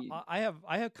 Like,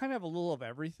 I have kind of a little of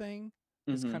everything.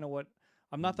 Is mm-hmm. kind of what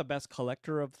I'm not the best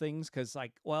collector of things because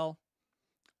like, well,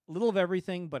 a little of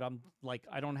everything, but I'm like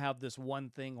I don't have this one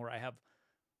thing where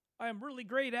I'm really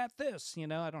great at this. You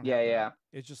know, I don't Yeah, have that. yeah.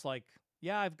 It's just like,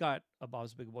 yeah, I've got a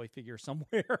Bob's Big Boy figure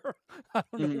somewhere. I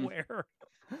don't know Mm-hmm. where,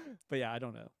 but yeah, I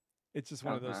don't know. It's just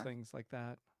one of those Okay. things like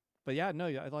that. But yeah, no,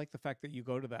 I like the fact that you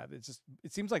go to that. It's just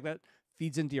it seems like that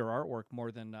feeds into your artwork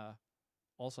more than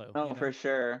also, Oh, you know. for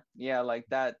sure. Yeah, like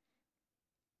that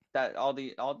all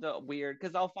the weird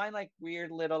because I'll find like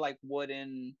weird little like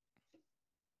wooden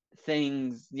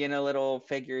things, you know, little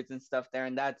figures and stuff there,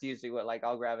 and that's usually what like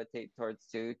I'll gravitate towards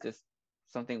too. Just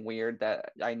something weird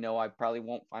that I know I probably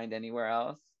won't find anywhere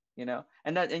else, you know.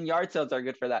 And yard sales are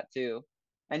good for that too.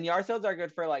 And yard sales are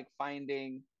good for like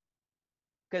finding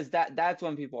because that's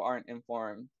when people aren't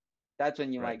informed. That's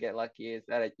when you Right. might get lucky is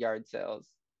at yard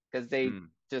sales because they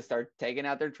Mm. just start taking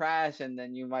out their trash, and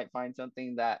then you might find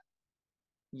something that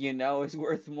you know is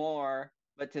worth more,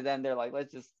 but to them they're like,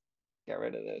 let's just get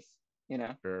rid of this, you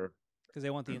know. Sure. Because they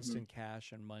want the Hmm. instant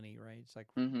cash and money, right? It's like,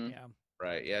 Hmm. yeah,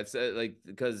 Right. Yeah. It's like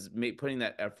because putting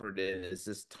that effort in is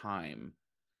just time,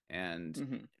 and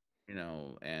Hmm.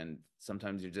 and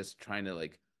sometimes you're just trying to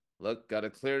like, look, gotta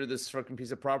clear this fucking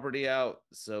piece of property out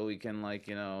so we can like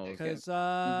because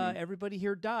Hmm. everybody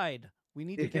here died. We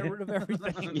need to get rid of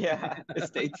everything. Yeah,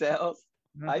 estate sales.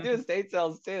 I do estate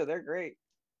sales too. They're great.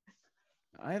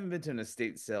 I haven't been to an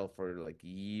estate sale for like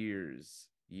years.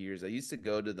 Years. I used to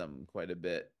go to them quite a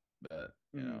bit, but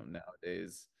Hmm.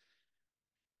 nowadays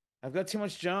I've got too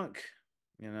much junk.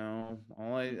 Hmm.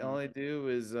 All I do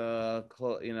is I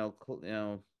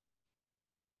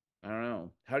don't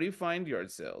know. How do you find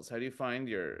yard sales? How do you find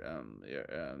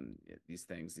these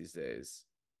things these days?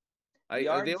 They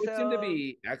Yard always seem to sales,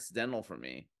 be accidental for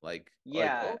me. Like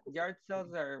yeah, oh yard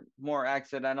sales are more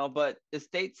accidental, but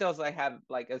estate sales I have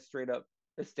like a straight up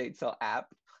estate sale app,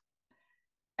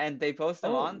 and they post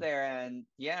them on oh there, and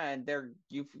yeah, and they're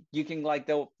you can like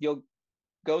you'll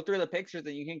go through the pictures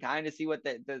and you can kind of see what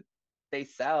they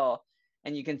sell,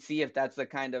 and you can see if that's the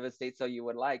kind of estate sale you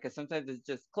would like, because sometimes it's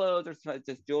just clothes or sometimes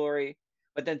it's just jewelry,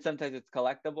 but then sometimes it's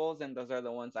collectibles, and those are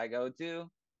the ones I go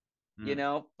to, you hmm,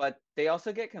 know. But they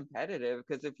also get competitive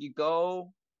because if you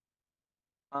go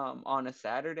on a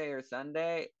Saturday or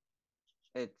Sunday,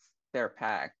 they're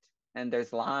packed and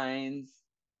there's lines,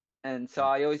 and so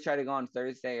I always try to go on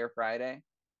Thursday or Friday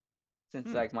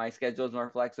since hmm, like my schedule is more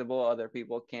flexible, other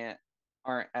people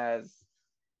aren't as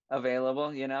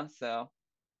available, you know. So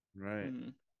right.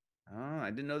 mhm. Oh,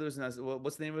 I didn't know there was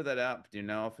what's the name of that app? Do you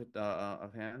know if it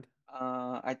offhand?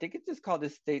 I think it's just called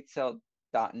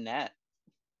estatesale.net,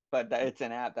 but it's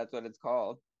an app. That's what it's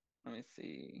called. Let me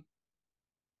see.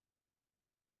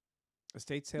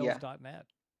 Yeah,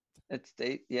 Estatesales.net.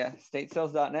 yeah,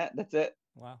 statesales.net. That's it.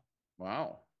 Wow.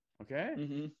 Wow. Okay.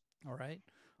 Hmm. All right.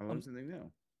 I learned Um, something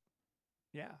new.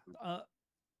 yeah.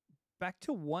 Back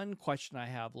to one question I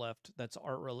have left that's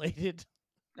art related.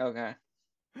 Okay,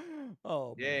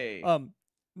 Oh man. Yay.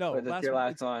 No, but that's last your one.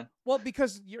 last It's one. well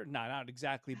because you're not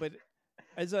exactly, but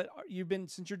as a you've been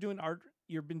since you're doing art,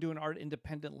 you've been doing art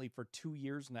independently for 2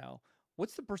 years now.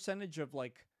 What's the percentage of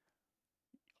like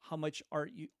how much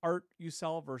art you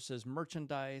sell versus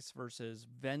merchandise versus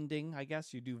vending? I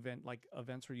guess you do vend like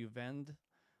events where you vend.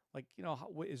 Like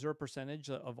is there a percentage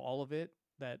of all of it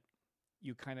that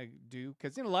you kind of do?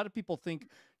 Because a lot of people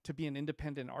think to be an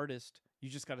independent artist, you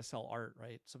just got to sell art,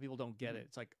 right? So people don't get Mhm. it.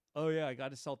 It's like, oh yeah, I got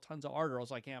to sell tons of art, or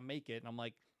else I can't make it. And I'm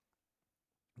like,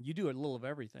 you do a little of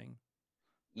everything,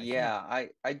 I Yeah, think.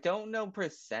 I don't know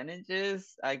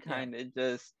percentages. I Yeah. kind of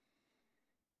just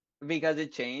because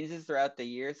it changes throughout the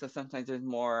year, so sometimes there's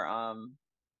more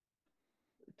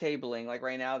tabling. Like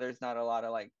right now, there's not a lot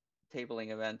of like tabling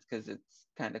events because it's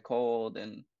kind of cold,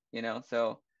 and you know,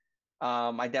 so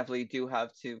I definitely do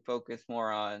have to focus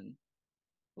more on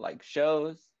like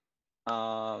shows,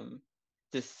 um,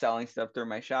 just selling stuff through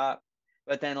my shop,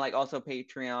 but then like also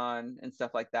Patreon and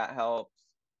stuff like that helps.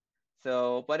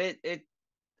 So, but it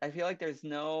I feel like there's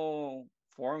no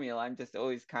formula. I'm just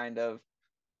always kind of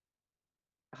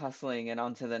hustling and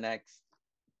on to the next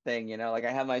thing, you know, like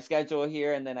I have my schedule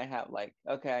here, and then I have like,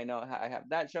 okay, I know I have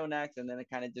that show next, and then I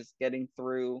kind of just getting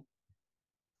through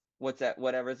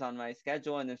whatever's on my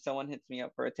schedule. And if someone hits me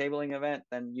up for a tabling event,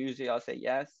 then usually I'll say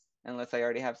yes, unless I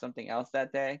already have something else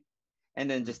that day, and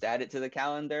then just add it to the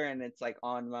calendar, and it's like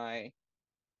on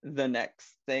the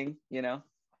next thing, you know.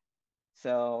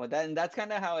 So that's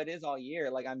kind of how it is all year.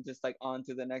 Like I'm just like on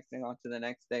to the next thing, on to the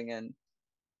next thing, and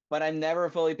but I'm never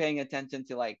fully paying attention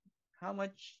to like how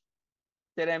much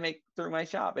did I make through my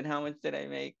shop and how much did I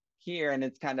make here, and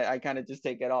it's I kind of just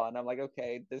take it all, and I'm like,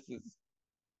 okay, this is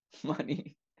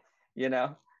money, you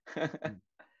know.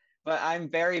 But I'm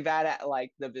very bad at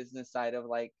like the business side of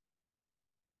like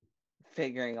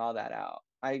figuring all that out.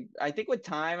 I think with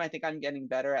time, I think I'm getting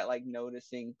better at like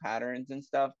noticing patterns and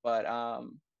stuff, but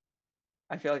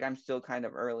I feel like I'm still kind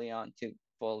of early on to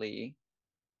fully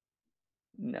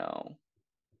know.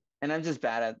 And I'm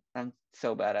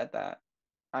so bad at that.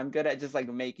 I'm good at just like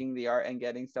making the art and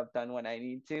getting stuff done when I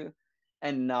need to,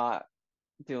 and not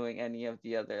doing any of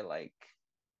the other like,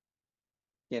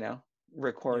 you know,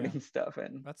 recording stuff.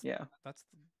 And that's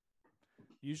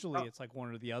usually it's like one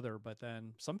or the other, but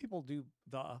then some people do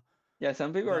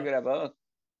some people are good at both.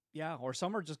 Yeah, or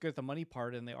some are just good at the money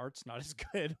part and the art's not as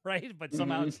good, right? But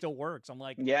somehow it still works. I'm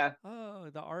like, oh,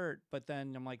 the art, but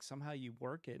then I'm like, somehow you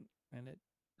work it and it.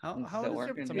 How does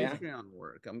your Patreon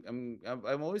work? I'm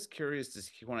always curious to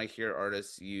see when I hear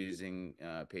artists using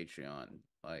Patreon,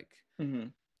 like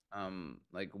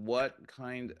like what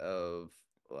kind of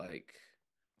like,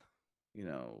 you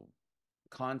know,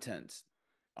 content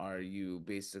are you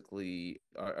basically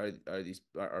are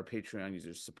Patreon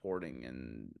users supporting?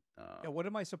 And yeah, what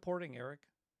am I supporting, Eric?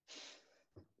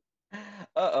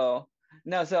 No,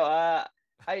 so I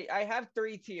have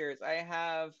 3 tiers. I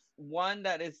have one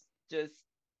that is just,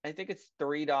 I think it's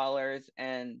 $3,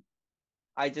 and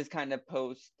I just kind of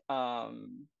post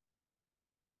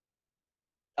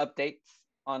updates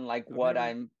on like what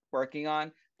I'm working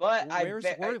on. But where are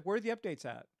the updates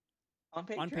at? On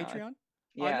Patreon. On Patreon?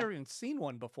 Yeah. I've never even seen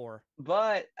one before.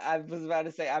 But I was about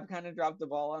to say I've kind of dropped the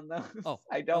ball on those. Oh,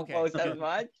 I don't post as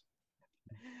much.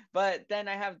 But then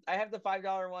I have the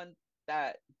 $5 one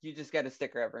that you just get a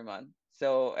sticker every month.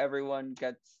 So everyone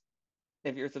gets,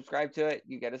 if you're subscribed to it,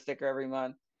 you get a sticker every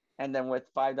month. And then with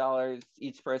 $5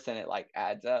 each person, it like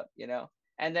adds up, you know.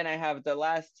 And then I have the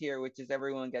last tier, which is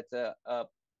everyone gets a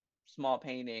small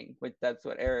painting, which that's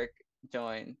what Erick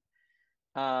joined.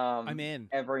 I'm in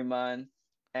every month.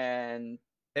 And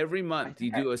every month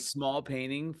you do a small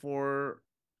painting for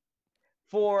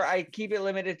I keep it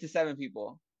limited to 7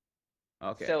 people.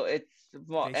 Okay. So it's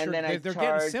and then they're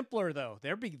getting simpler though.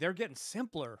 They're getting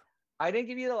simpler. I didn't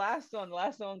give you the last one. The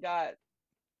last one got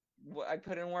I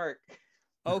put in work.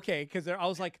 Okay, because I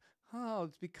was like, oh,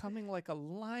 it's becoming like a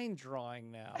line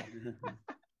drawing now.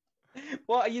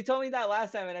 Well, you told me that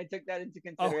last time, and I took that into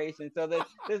consideration. So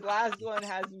this last one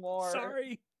has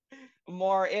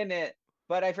more in it,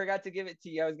 but I forgot to give it to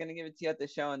you. I was gonna give it to you at the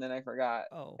show, and then I forgot.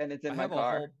 Oh, and it's in my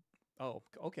car. Oh,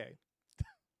 okay.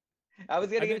 I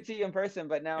was gonna give it to you in person,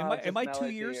 but now am I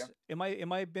 2 years? Am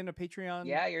I been a Patreon?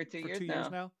 Yeah, you're 2 years now. Years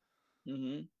now.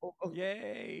 Mm-hmm.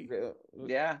 Yay!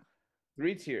 Yeah.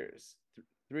 3 tiers: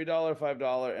 $3,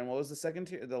 $5, and what was the second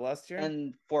tier? The last tier?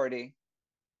 And 40.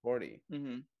 40.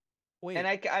 Mm-hmm. Wait, and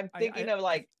I'm thinking of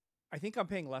like. I think I'm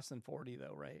paying less than 40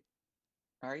 though, right?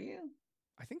 Are you?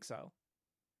 I think so.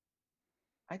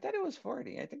 I thought it was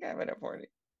 40. I think I have it at 40.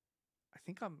 I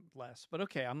think I'm less, but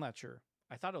okay, I'm not sure.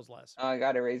 I thought it was less. Oh, I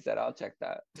gotta raise that. I'll check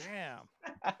that. Damn.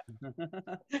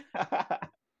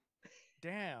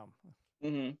 Damn.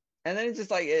 Mm-hmm. And then it's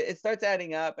just like it starts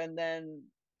adding up, and then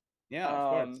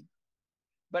of course.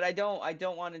 But I don't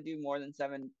want to do more than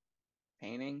 7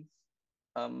 paintings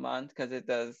a month because it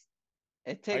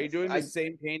takes. Are you doing the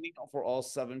same painting for all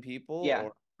 7 people? Yeah.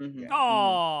 Or... Mm-hmm.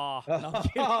 Oh, no, I'm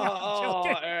kidding.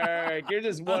 Oh, Erick, you're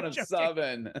just one of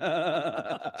 7.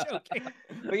 Joking.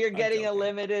 But you're getting a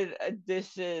limited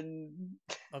edition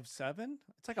of 7.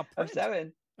 It's like a print. Of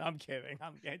 7. I'm kidding.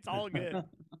 It's all good.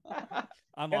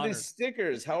 I'm and honored. the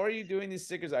stickers. How are you doing these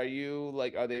stickers? Are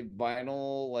they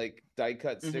vinyl, like die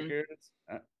cut stickers?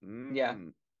 Yeah,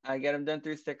 I get them done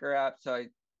through Sticker App, so I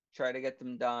try to get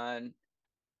them done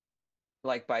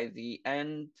like by the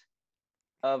end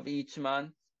of each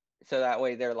month, so that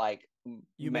way they're like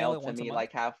mailed to me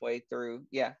like halfway through.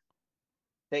 Yeah,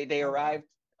 they arrived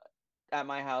at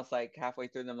my house like halfway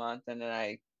through the month, and then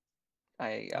I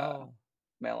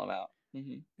mail them out.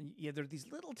 Mm-hmm. Yeah, they're these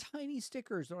little tiny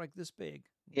stickers. They're like this big.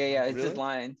 Yeah, it's just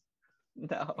lines.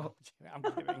 No, I'm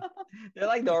kidding. They're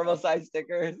like normal size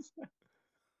stickers.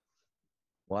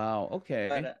 Wow. Okay.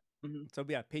 But, So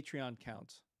yeah, Patreon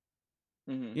counts.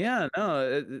 Hmm. Yeah,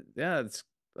 no, yeah, it's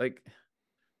like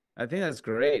I think that's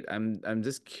great. I'm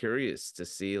just curious to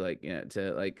see like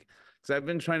to like because I've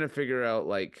been trying to figure out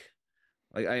like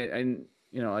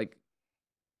like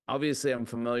obviously I'm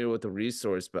familiar with the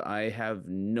resource, but I have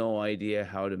no idea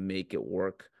how to make it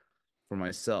work for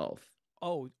myself.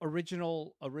 Oh,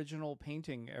 original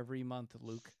painting every month,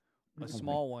 Luke. A Oh my.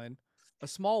 small one, a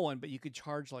small one, but you could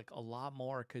charge like a lot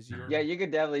more because Yeah, you're you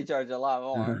could definitely charge a lot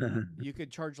more. you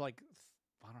could charge like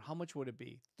I don't know how much would it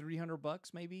be,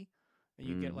 $300 maybe, and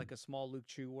you get Mm. like a small Luke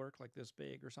Chew work like this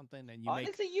big or something, and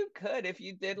Honestly, you could if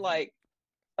you did like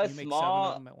a you make 7 of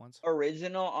small them at once.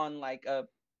 original on like a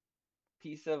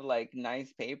piece of like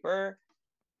nice paper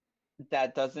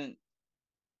that doesn't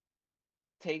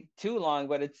take too long,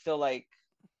 but it's still like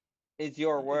is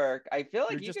your It's work. I feel you're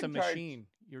like you just a can charge. machine.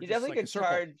 You're You just definitely like a could circle,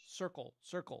 charge. circle,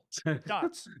 circle,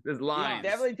 dots, There's You could lines. dots.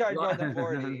 definitely charge more than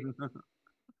 40,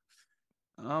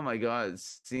 Oh my God, it and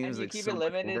seems you like keep so it much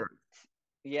limited. work.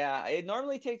 Yeah, it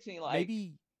normally takes me like.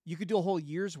 Maybe you could do a whole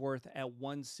year's worth at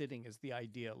one sitting is the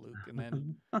idea, Luke, and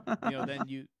then then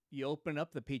you open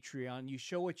up the Patreon, you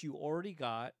show what you already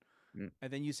got, Mm.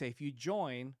 and then you say if you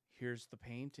join, here's the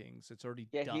paintings. It's already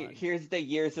Yeah, done. here's the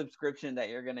year subscription that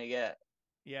you're gonna get.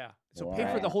 Yeah. So pay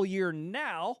for Right. the Wow. whole year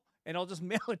now, and I'll just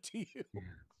mail it to you.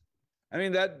 I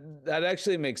mean that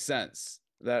actually makes sense.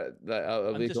 That I'll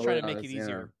I'm be just trying totally to make it honest.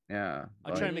 easier. Yeah,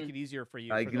 I'm trying to Hmm. make it easier for you,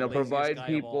 for the laziest provide guy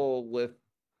of all. people with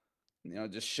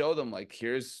just show them like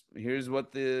here's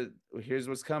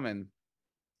what's coming.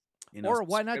 Or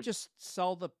why not Subscribe. just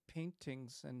sell the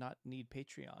paintings and not need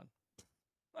Patreon?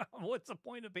 What's the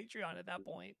point of Patreon at that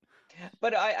point?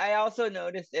 But I also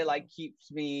noticed it like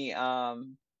keeps me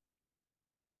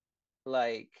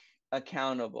like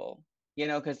accountable.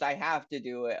 Because I have to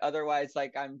do it. Otherwise,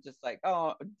 like I'm just like,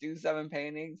 oh, do 7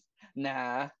 paintings.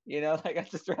 Nah, like I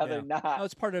just rather Yeah. not. No,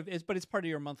 it's part of it's but it's part of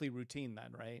your monthly routine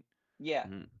then, right? Yeah.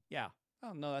 Mhm. Yeah.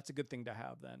 Oh no, that's a good thing to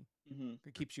have then. Hmm.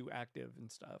 It keeps you active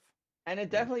and stuff. And it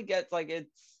Yeah. definitely gets like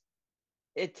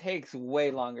it takes way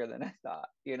longer than I thought.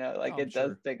 Oh, Like I'm it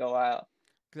does sure. take a while.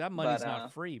 Because that But money's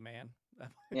not free, man.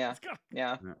 yeah, It's got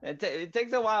yeah. Yeah. It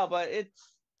takes a while, but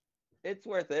it's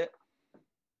worth it.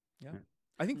 Yeah. Yeah.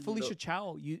 I think Hmm. Felicia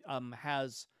Chow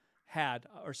has had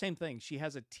or same thing. She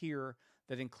has a tier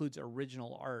that includes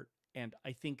original art, and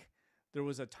I think there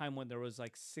was a time when there was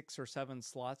like 6 or 7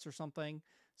 slots or something.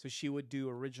 So she would do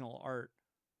original art,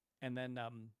 and then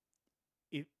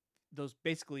it those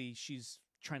basically she's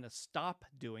trying to stop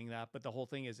doing that. But the whole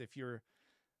thing is if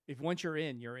once you're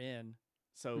in, you're in.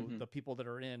 So Hmm. the people that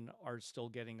are in are still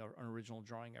getting an original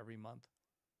drawing every month.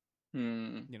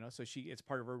 Hmm. So it's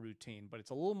part of her routine, but it's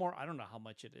a little more. I don't know how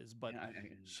much it is, but Yeah,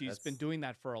 she's been that's doing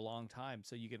that for a long time.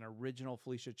 So you get an original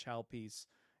Felicia Chow piece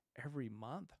every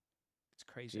month. It's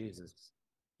crazy. Jesus.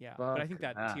 Yeah, but I Fuck think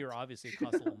that that. tier obviously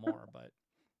costs a little more, but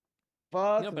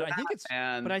Fuck but I think that,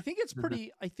 man. it's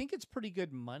pretty. I think it's pretty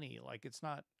good money. Like it's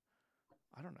not.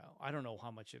 I don't know. I don't know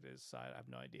how much it is. I have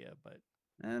no idea, but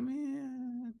I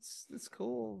mean, it's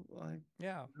cool. Like,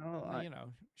 yeah, no,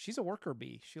 well, she's a worker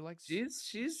bee. She likes. yeah,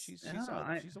 She's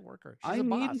a worker. She's I a need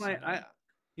boss. my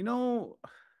you know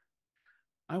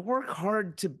I work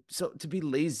hard to be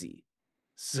lazy.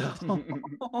 So you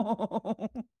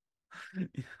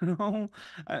know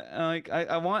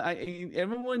I want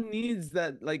everyone needs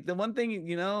that like the one thing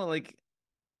like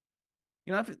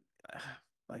if it,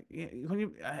 like when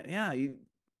you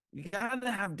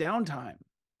gotta have downtime.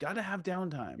 Gotta have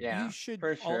downtime. Yeah,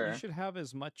 for You sure. should have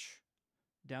as much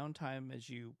downtime as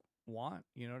you want.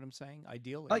 You know what I'm saying?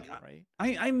 Ideally, Like right?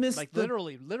 I miss Like the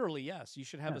literally, yes. You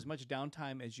should have yeah. as much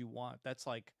downtime as you want. That's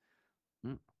like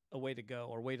Mm. a way to go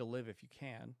or way to live if you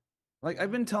can. Like You know?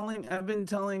 I've been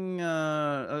telling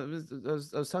I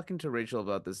was talking to Rachel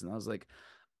about this and I was like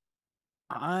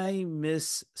I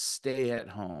miss stay at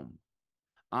home.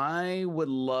 I would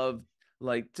love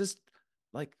just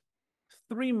like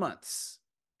 3 months,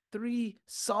 3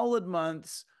 solid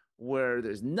months where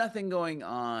there's nothing going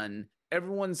on.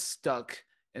 Everyone's stuck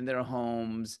in their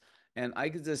homes, and I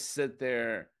could just sit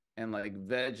there and like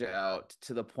veg out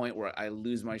to the point where I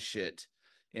lose my shit,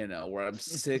 where I'm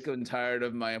sick and tired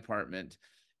of my apartment.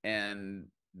 And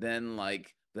then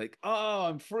oh,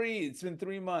 I'm free. It's been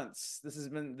 3 months. This has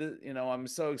been I'm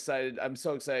so excited. I'm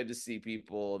so excited to see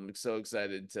people. I'm so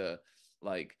excited to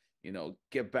like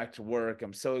get back to work.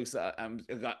 I'm so excited.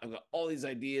 I've got all these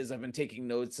ideas I've been taking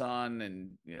notes on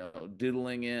and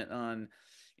doodling it on,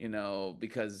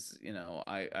 because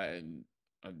I've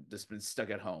just been stuck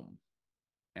at home.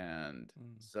 And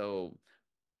Mm. so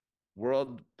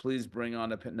world, please bring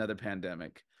on another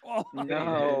pandemic. Oh,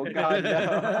 No, God,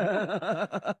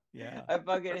 no. yeah. I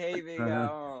fucking hate being at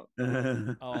home.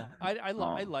 Oh, I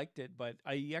Oh, liked it, but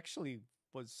I actually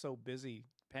was so busy.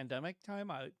 Pandemic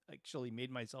time, I actually made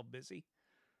myself busy.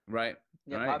 right,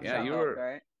 Yeah, right. Pop Yeah, Shop you helped, were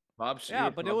right? Yeah, you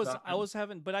were but pop I shopping. was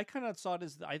having, but I kind of saw it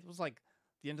as I was like,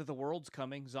 the end of the world's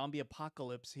coming, zombie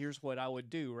apocalypse. Here's what I would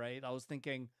do, right? I was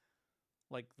thinking,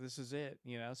 like, this is it,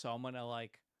 So I'm gonna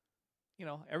like,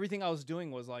 everything I was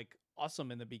doing was like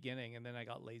awesome in the beginning, and then I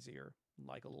got lazier,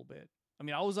 like a little bit. I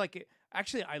mean, I was like,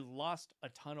 actually, I lost a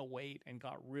ton of weight and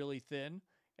got really thin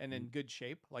and in good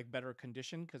shape, like better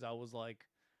condition, because I was like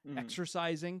Mhm.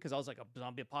 exercising, because I was like a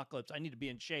zombie apocalypse. I need to be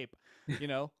in shape,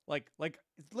 like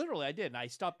literally I did. And I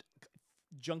stopped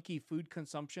junky food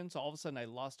consumption. So all of a sudden I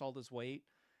lost all this weight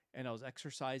and I was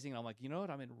exercising. And I'm like, you know what?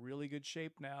 I'm in really good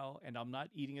shape now. And I'm not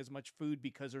eating as much food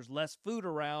because there's less food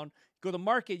around. Go to the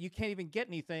market, you can't even get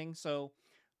anything. So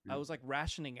I was like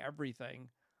rationing everything.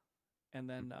 And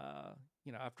then,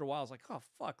 after a while, I was like, oh,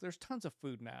 fuck, there's tons of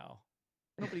food now.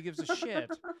 Nobody gives a shit.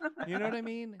 You know what I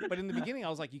mean? But in the beginning, I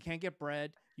was like, you can't get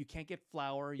bread, you can't get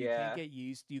flour, you can't Yeah. get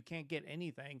yeast, you can't get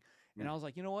anything. And I was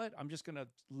like, you know what? I'm just going to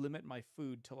limit my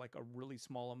food to like a really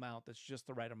small amount that's just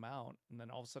the right amount. And then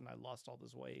all of a sudden, I lost all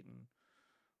this weight and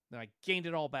then I gained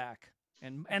it all back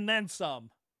and then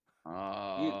some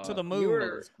You to the you moon.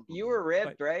 were That's you cool. were But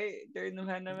ripped, right? During the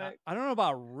pandemic? I don't know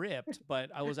about ripped,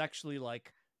 but I was actually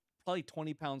like probably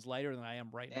 20 pounds lighter than I am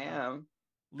right now. Damn.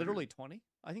 Literally 20.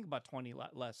 I think about 20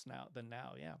 less now than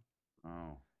now. Yeah.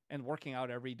 Oh, And working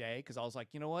out every day because I was like,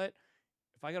 you know what?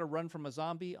 If I got to run from a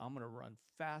zombie, I'm going to run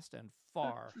fast and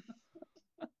far.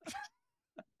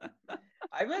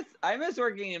 I miss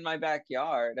working in my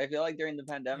backyard. I feel like during the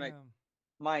pandemic, Yeah.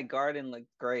 my garden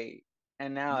looked great,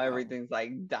 and now yeah. everything's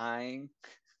like dying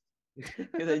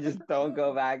because I just don't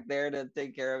go back there to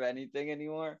take care of anything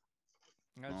anymore.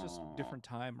 That's just Oh, different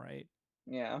time, right?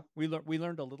 Yeah, We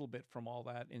learned a little bit from all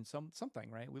that in something,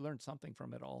 right? We learned something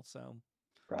from it all. So,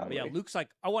 but yeah, probably. Luke's like,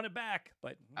 I want it back,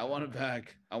 but I want it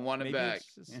back. I want it maybe back.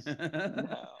 it's just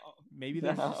No, maybe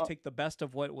there's just no. take the best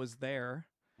of what was there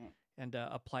and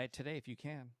apply it today if you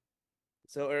can.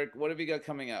 So, Eric, what have you got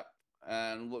coming up?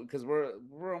 And because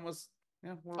we're almost,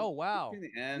 yeah, we're Oh wow, approaching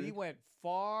the we end. went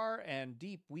far and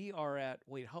deep. We are at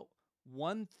wait, how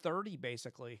 1:30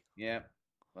 basically. Yeah,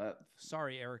 but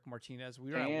Sorry, Eric Martinez.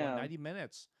 We were at Damn. 190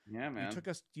 minutes. yeah, man,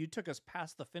 You took us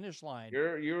past the finish line. you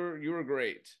were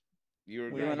great. You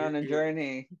were We Yeah, great. went on a You were,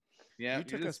 journey. yeah, you you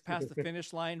took us just past the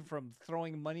finish line from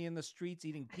throwing money in the streets,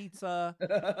 eating pizza,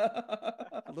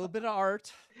 a little bit of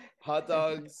art, hot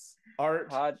dogs, art.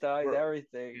 Hot dogs, Where,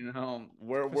 everything.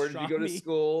 where did you go to pastrami.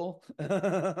 school?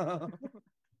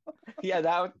 Yeah,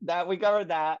 that we covered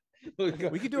that. we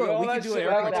got, We could we do got it. all We could that do an shit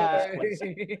Eric out of Martinez Covered quiz. the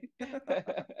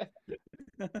way.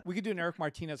 that. We could do an Eric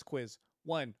Martinez quiz.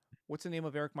 One, what's the name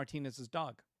of Eric Martinez's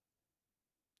dog?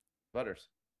 Butters.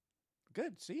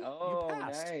 Good. See, you Oh,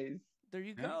 passed. nice. There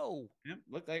you Yeah, go. yeah.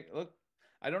 Look.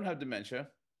 I don't have dementia.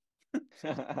 See,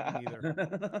 me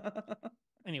neither.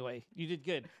 Anyway, you did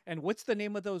good. And what's the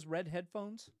name of those red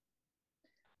headphones?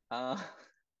 Are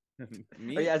you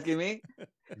Me? asking me?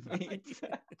 Me.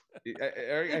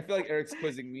 Eric, I feel like Eric's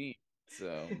quizzing me.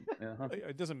 So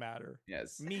It doesn't matter.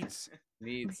 yes, Meats.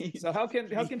 needs. Me. So how can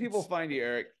people Meats. find you,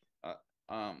 Eric?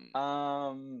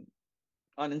 On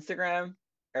Instagram,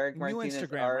 Erick New Martinez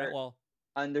Instagram, right? art Well,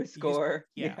 you used underscore.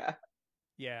 yeah, Yeah.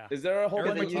 yeah. Is there a whole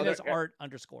Eric Because bunch it of used other? Martinez art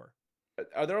underscore.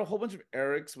 Are there a whole bunch of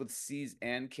Erics with C's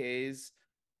and K's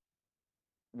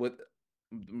with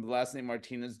the last name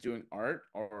Martinez doing art,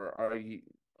 or are you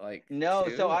like no,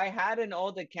 so two? I had an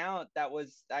old account that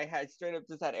was I had straight up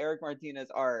just had Erick Martinez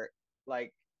art,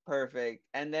 like perfect.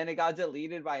 And then it got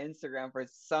deleted by Instagram for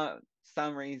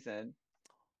some reason.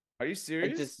 Are you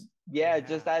Like just serious? yeah,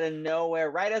 just Yeah. out of nowhere.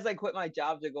 Right as I quit my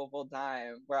job to go full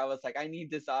time, where I was like, I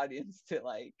need this audience to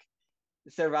like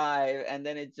survive. And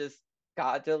then it just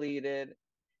got deleted.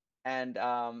 And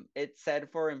it said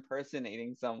for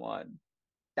impersonating someone.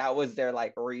 That was their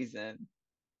like reason.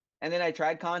 And then I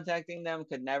tried contacting them,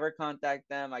 could never contact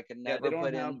them. I could Yeah, they never don't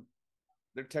put have in.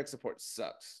 their tech support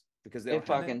sucks because they It don't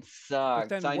have And one. then, fucking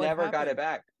sucked. So I what never got it happened?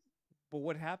 back. But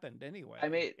what happened anyway? I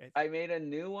made I made a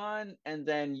new one, and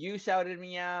then you shouted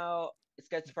me out.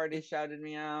 Sketch Party It shouted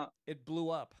me out. it blew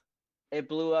up. It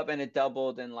blew up and it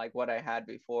doubled in like what I had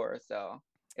before. So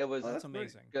it was Oh, That's that's great.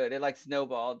 amazing. good. It like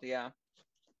snowballed. Yeah.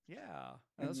 Yeah,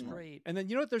 that's Hmm. great. And then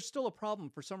you know what? There's still a problem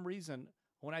for some reason.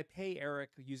 When I pay Eric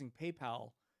using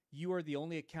PayPal, you are the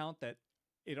only account that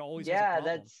it always has a Yeah,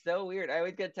 problem. that's so weird. I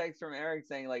would get texts from Eric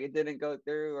saying like it didn't go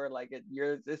through, or like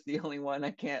you're just the only one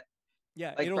I can't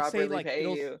Yeah, like it'll say properly like pay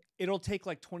you. it'll take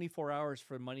like 24 hours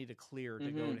for money to clear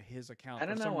to go Mhm. to his account. I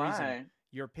don't For know some reason, why.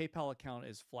 your PayPal account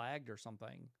is flagged or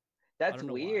something. I That's don't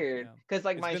know why. weird. Yeah, Because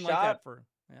like it's my been like that shop for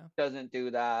doesn't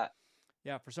do that.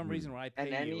 yeah. For some Mm. reason, when I And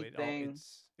pay you, anything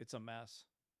it's a mess.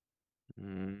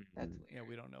 Mm. that's Yeah, weird.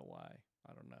 we don't know why.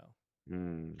 I don't know.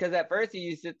 Mm. Because at first you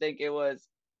used to think it was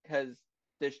because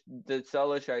the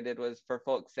solo show I did was for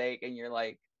folk's sake, and you're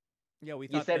like, Yeah, we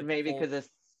you thought said that maybe folk. because of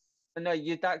no,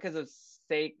 you thought because of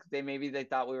sake they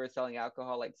thought we were selling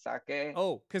alcohol like sake.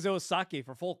 Oh, because it was sake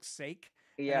for folk's sake.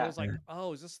 And I Yeah, was like,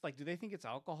 oh, is this like, do they think it's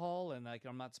alcohol? And like,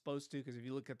 I'm not supposed to, because if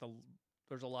you look at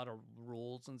there's a lot of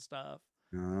rules and stuff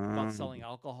about selling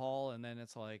alcohol. And then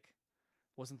it's like,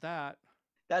 wasn't that?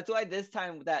 that's why this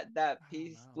time that I don't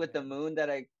piece know, with the man. moon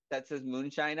that says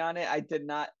moonshine on it, I did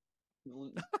not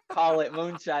call it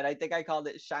moonshine. I think I called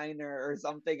it shiner or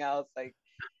something else. Like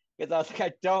because I was like,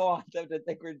 I don't want them to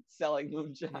think we're selling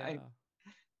moonshine.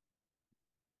 Yeah.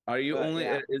 Are you But only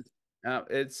yeah,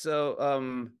 it's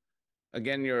so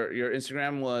again your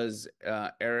Instagram was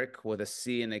Eric with a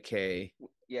C and a K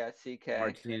yeah, CK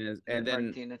Martinez and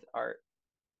Martinez art.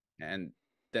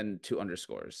 then two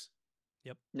underscores.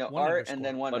 Yep. No, One art and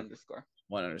then underscore. one One underscore.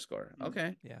 one underscore. Mhm.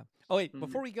 Okay. Yeah. Oh, wait, Mhm.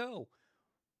 before we go,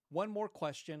 one more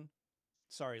question.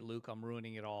 Sorry, Luke, I'm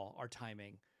ruining it all. Our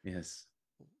timing. Yes.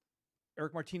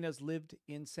 Eric Martinez lived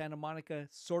in Santa Monica,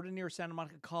 sort of near Santa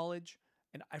Monica College.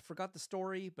 And I forgot the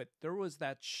story, but there was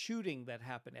that shooting that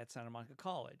happened at Santa Monica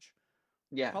College.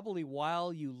 Yeah. Probably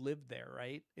while you lived there,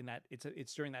 right? In that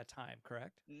it's during that time,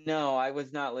 correct? No, I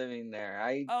was not living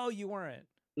there. Oh, you weren't.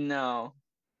 No,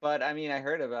 but I mean, I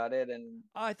heard about it and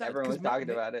Oh, I thought everyone because was talking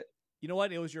about it. you know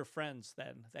what? It was your friends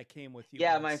then that came with you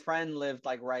Yeah, my once, friend lived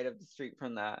like right up the street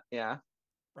from that. Yeah,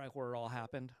 right where it all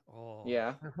happened. Oh,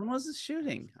 yeah. When was this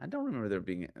shooting? I don't remember there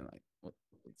being like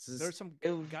what's this? there's some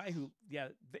It was, guy who, yeah,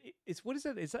 it's what is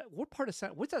it? Is that what part of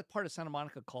what's that part of Santa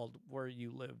Monica called where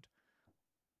you lived?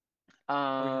 Where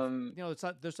you're, um, it's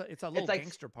not it's a it's little like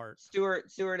gangster part. Stewart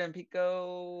and It's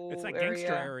Pico that gangster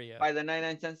area area. by the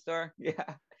 99-cent store. Yeah,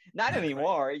 not That's right.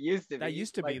 anymore. It used to That be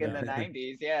used to be like in the that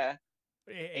 90s. Yeah,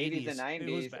 80s and 80s.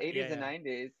 It was 90s, bad. 80s Yeah, and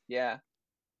yeah. 90s. Yeah,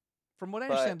 From what I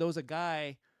but understand, there was a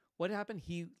guy. What happened?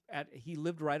 He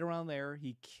lived right around there.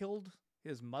 He killed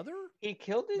his mother, he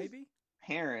killed his maybe.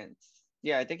 parents.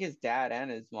 Yeah, I think his dad and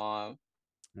his mom,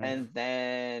 and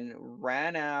then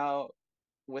ran out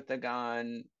with a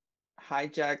gun,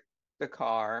 hijacked the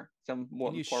car, And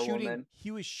poor woman. he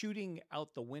was shooting out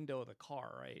the window of the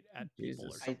car, right, at people or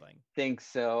Jesus. I something. think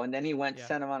so. And then he went to Yeah,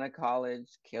 Santa Monica College,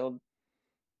 killed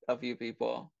a few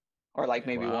people, or like yeah,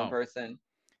 maybe one Wow. person,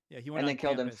 yeah. He went and on then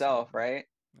killed campus and himself, right?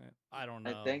 I don't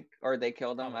I know. think, or they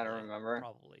killed him. I don't Probably, remember.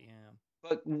 probably, yeah.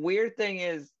 But weird thing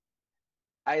is,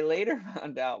 I later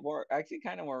found out actually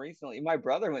kind of more recently, my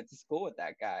brother went to school with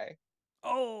that guy.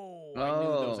 Oh, I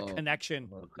knew there was a Oh. connection.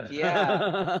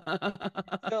 Yeah.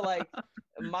 So like,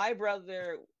 my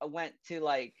brother went to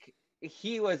like,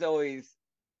 he was always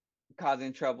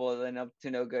causing trouble and up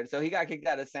to no good. So he got kicked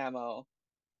out of Samo,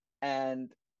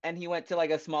 and he went to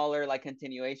like a smaller like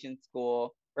continuation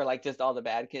school where like just all the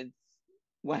bad kids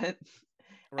went.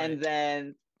 Right.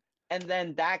 And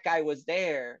then that guy was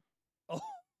there. Oh,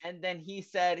 And then he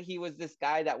said he was this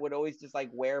guy that would always just like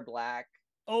wear black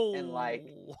and like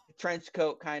oh, trench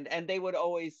coat kind, and they would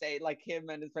always say like him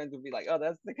and his friends would be like, oh,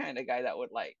 that's the kind of guy that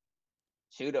would like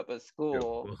shoot up a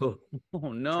school. Oh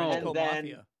trench no. And coat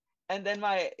then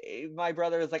mafia. my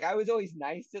brother was like, I was always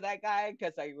nice to that guy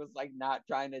because I was like not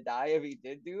trying to die if he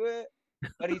did do it.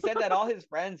 But he said that all his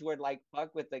friends would like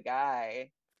fuck with the guy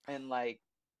and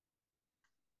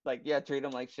yeah, treat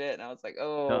him like shit. And I was like,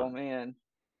 oh Don't man,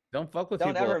 don't fuck with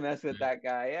don't people. ever mess with that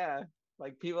guy. Yeah,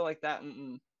 like people like that,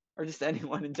 or just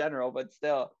anyone in general. But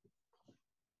still,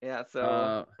 yeah. So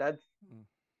Uh that's Mm.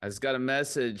 I just got a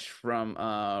message from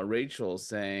Rachel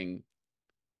saying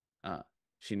uh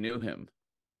she knew him.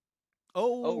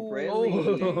 oh Oh, really?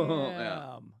 Oh yeah.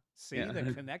 damn. See, Yeah.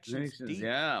 the connection's Connections. deep.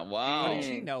 Yeah. How Wow. did she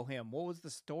Dang. know him? What was the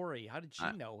story? How did she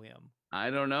I know him? I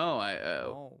don't know.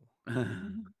 Oh,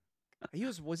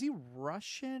 was he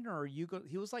Russian or he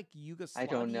was like I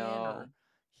don't Yugoslavian, know. or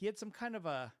he had some kind of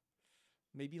a,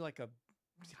 maybe like a,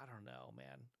 I don't know,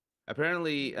 man.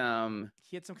 Apparently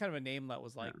He had some kind of a name that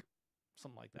was yeah, like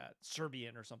something like that,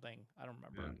 Serbian or something. I don't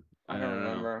remember. I I don't don't know.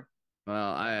 remember.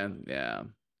 Well, I am yeah.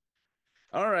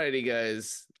 All righty,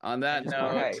 guys. On that just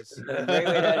All wanted note, right, to see. a great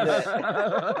way to end it.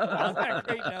 On that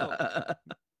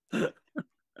great note.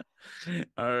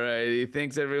 All righty.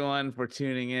 Thanks everyone for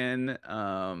tuning in.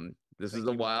 This was Thank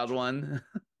a you wild much. one.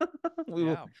 we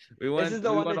Yeah. we This went is the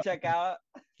we one went to check out.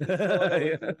 This is the one to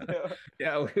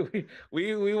yeah, listen to. yeah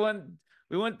we went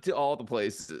We went to all the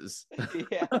places.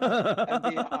 Yeah,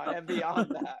 and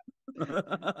beyond that.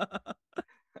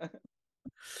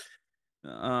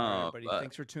 All right, everybody. But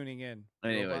Thanks for tuning in.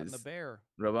 Robot and the anyways, Bear.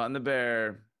 Robot and the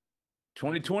Bear,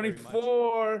 Thank you very much.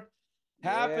 2024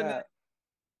 happening. Yeah.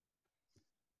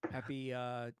 Happy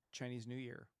Chinese New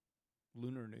Year,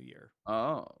 Lunar New Year.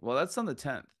 Oh, well, that's on the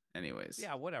 10th. Anyways.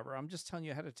 Yeah, whatever. I'm just telling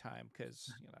you ahead of time because,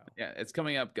 you know. Yeah, it's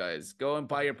coming up, guys. Go and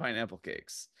buy your pineapple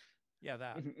cakes. Yeah,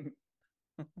 that.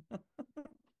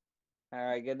 All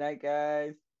right. Good night,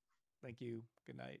 guys. Thank you. Good night.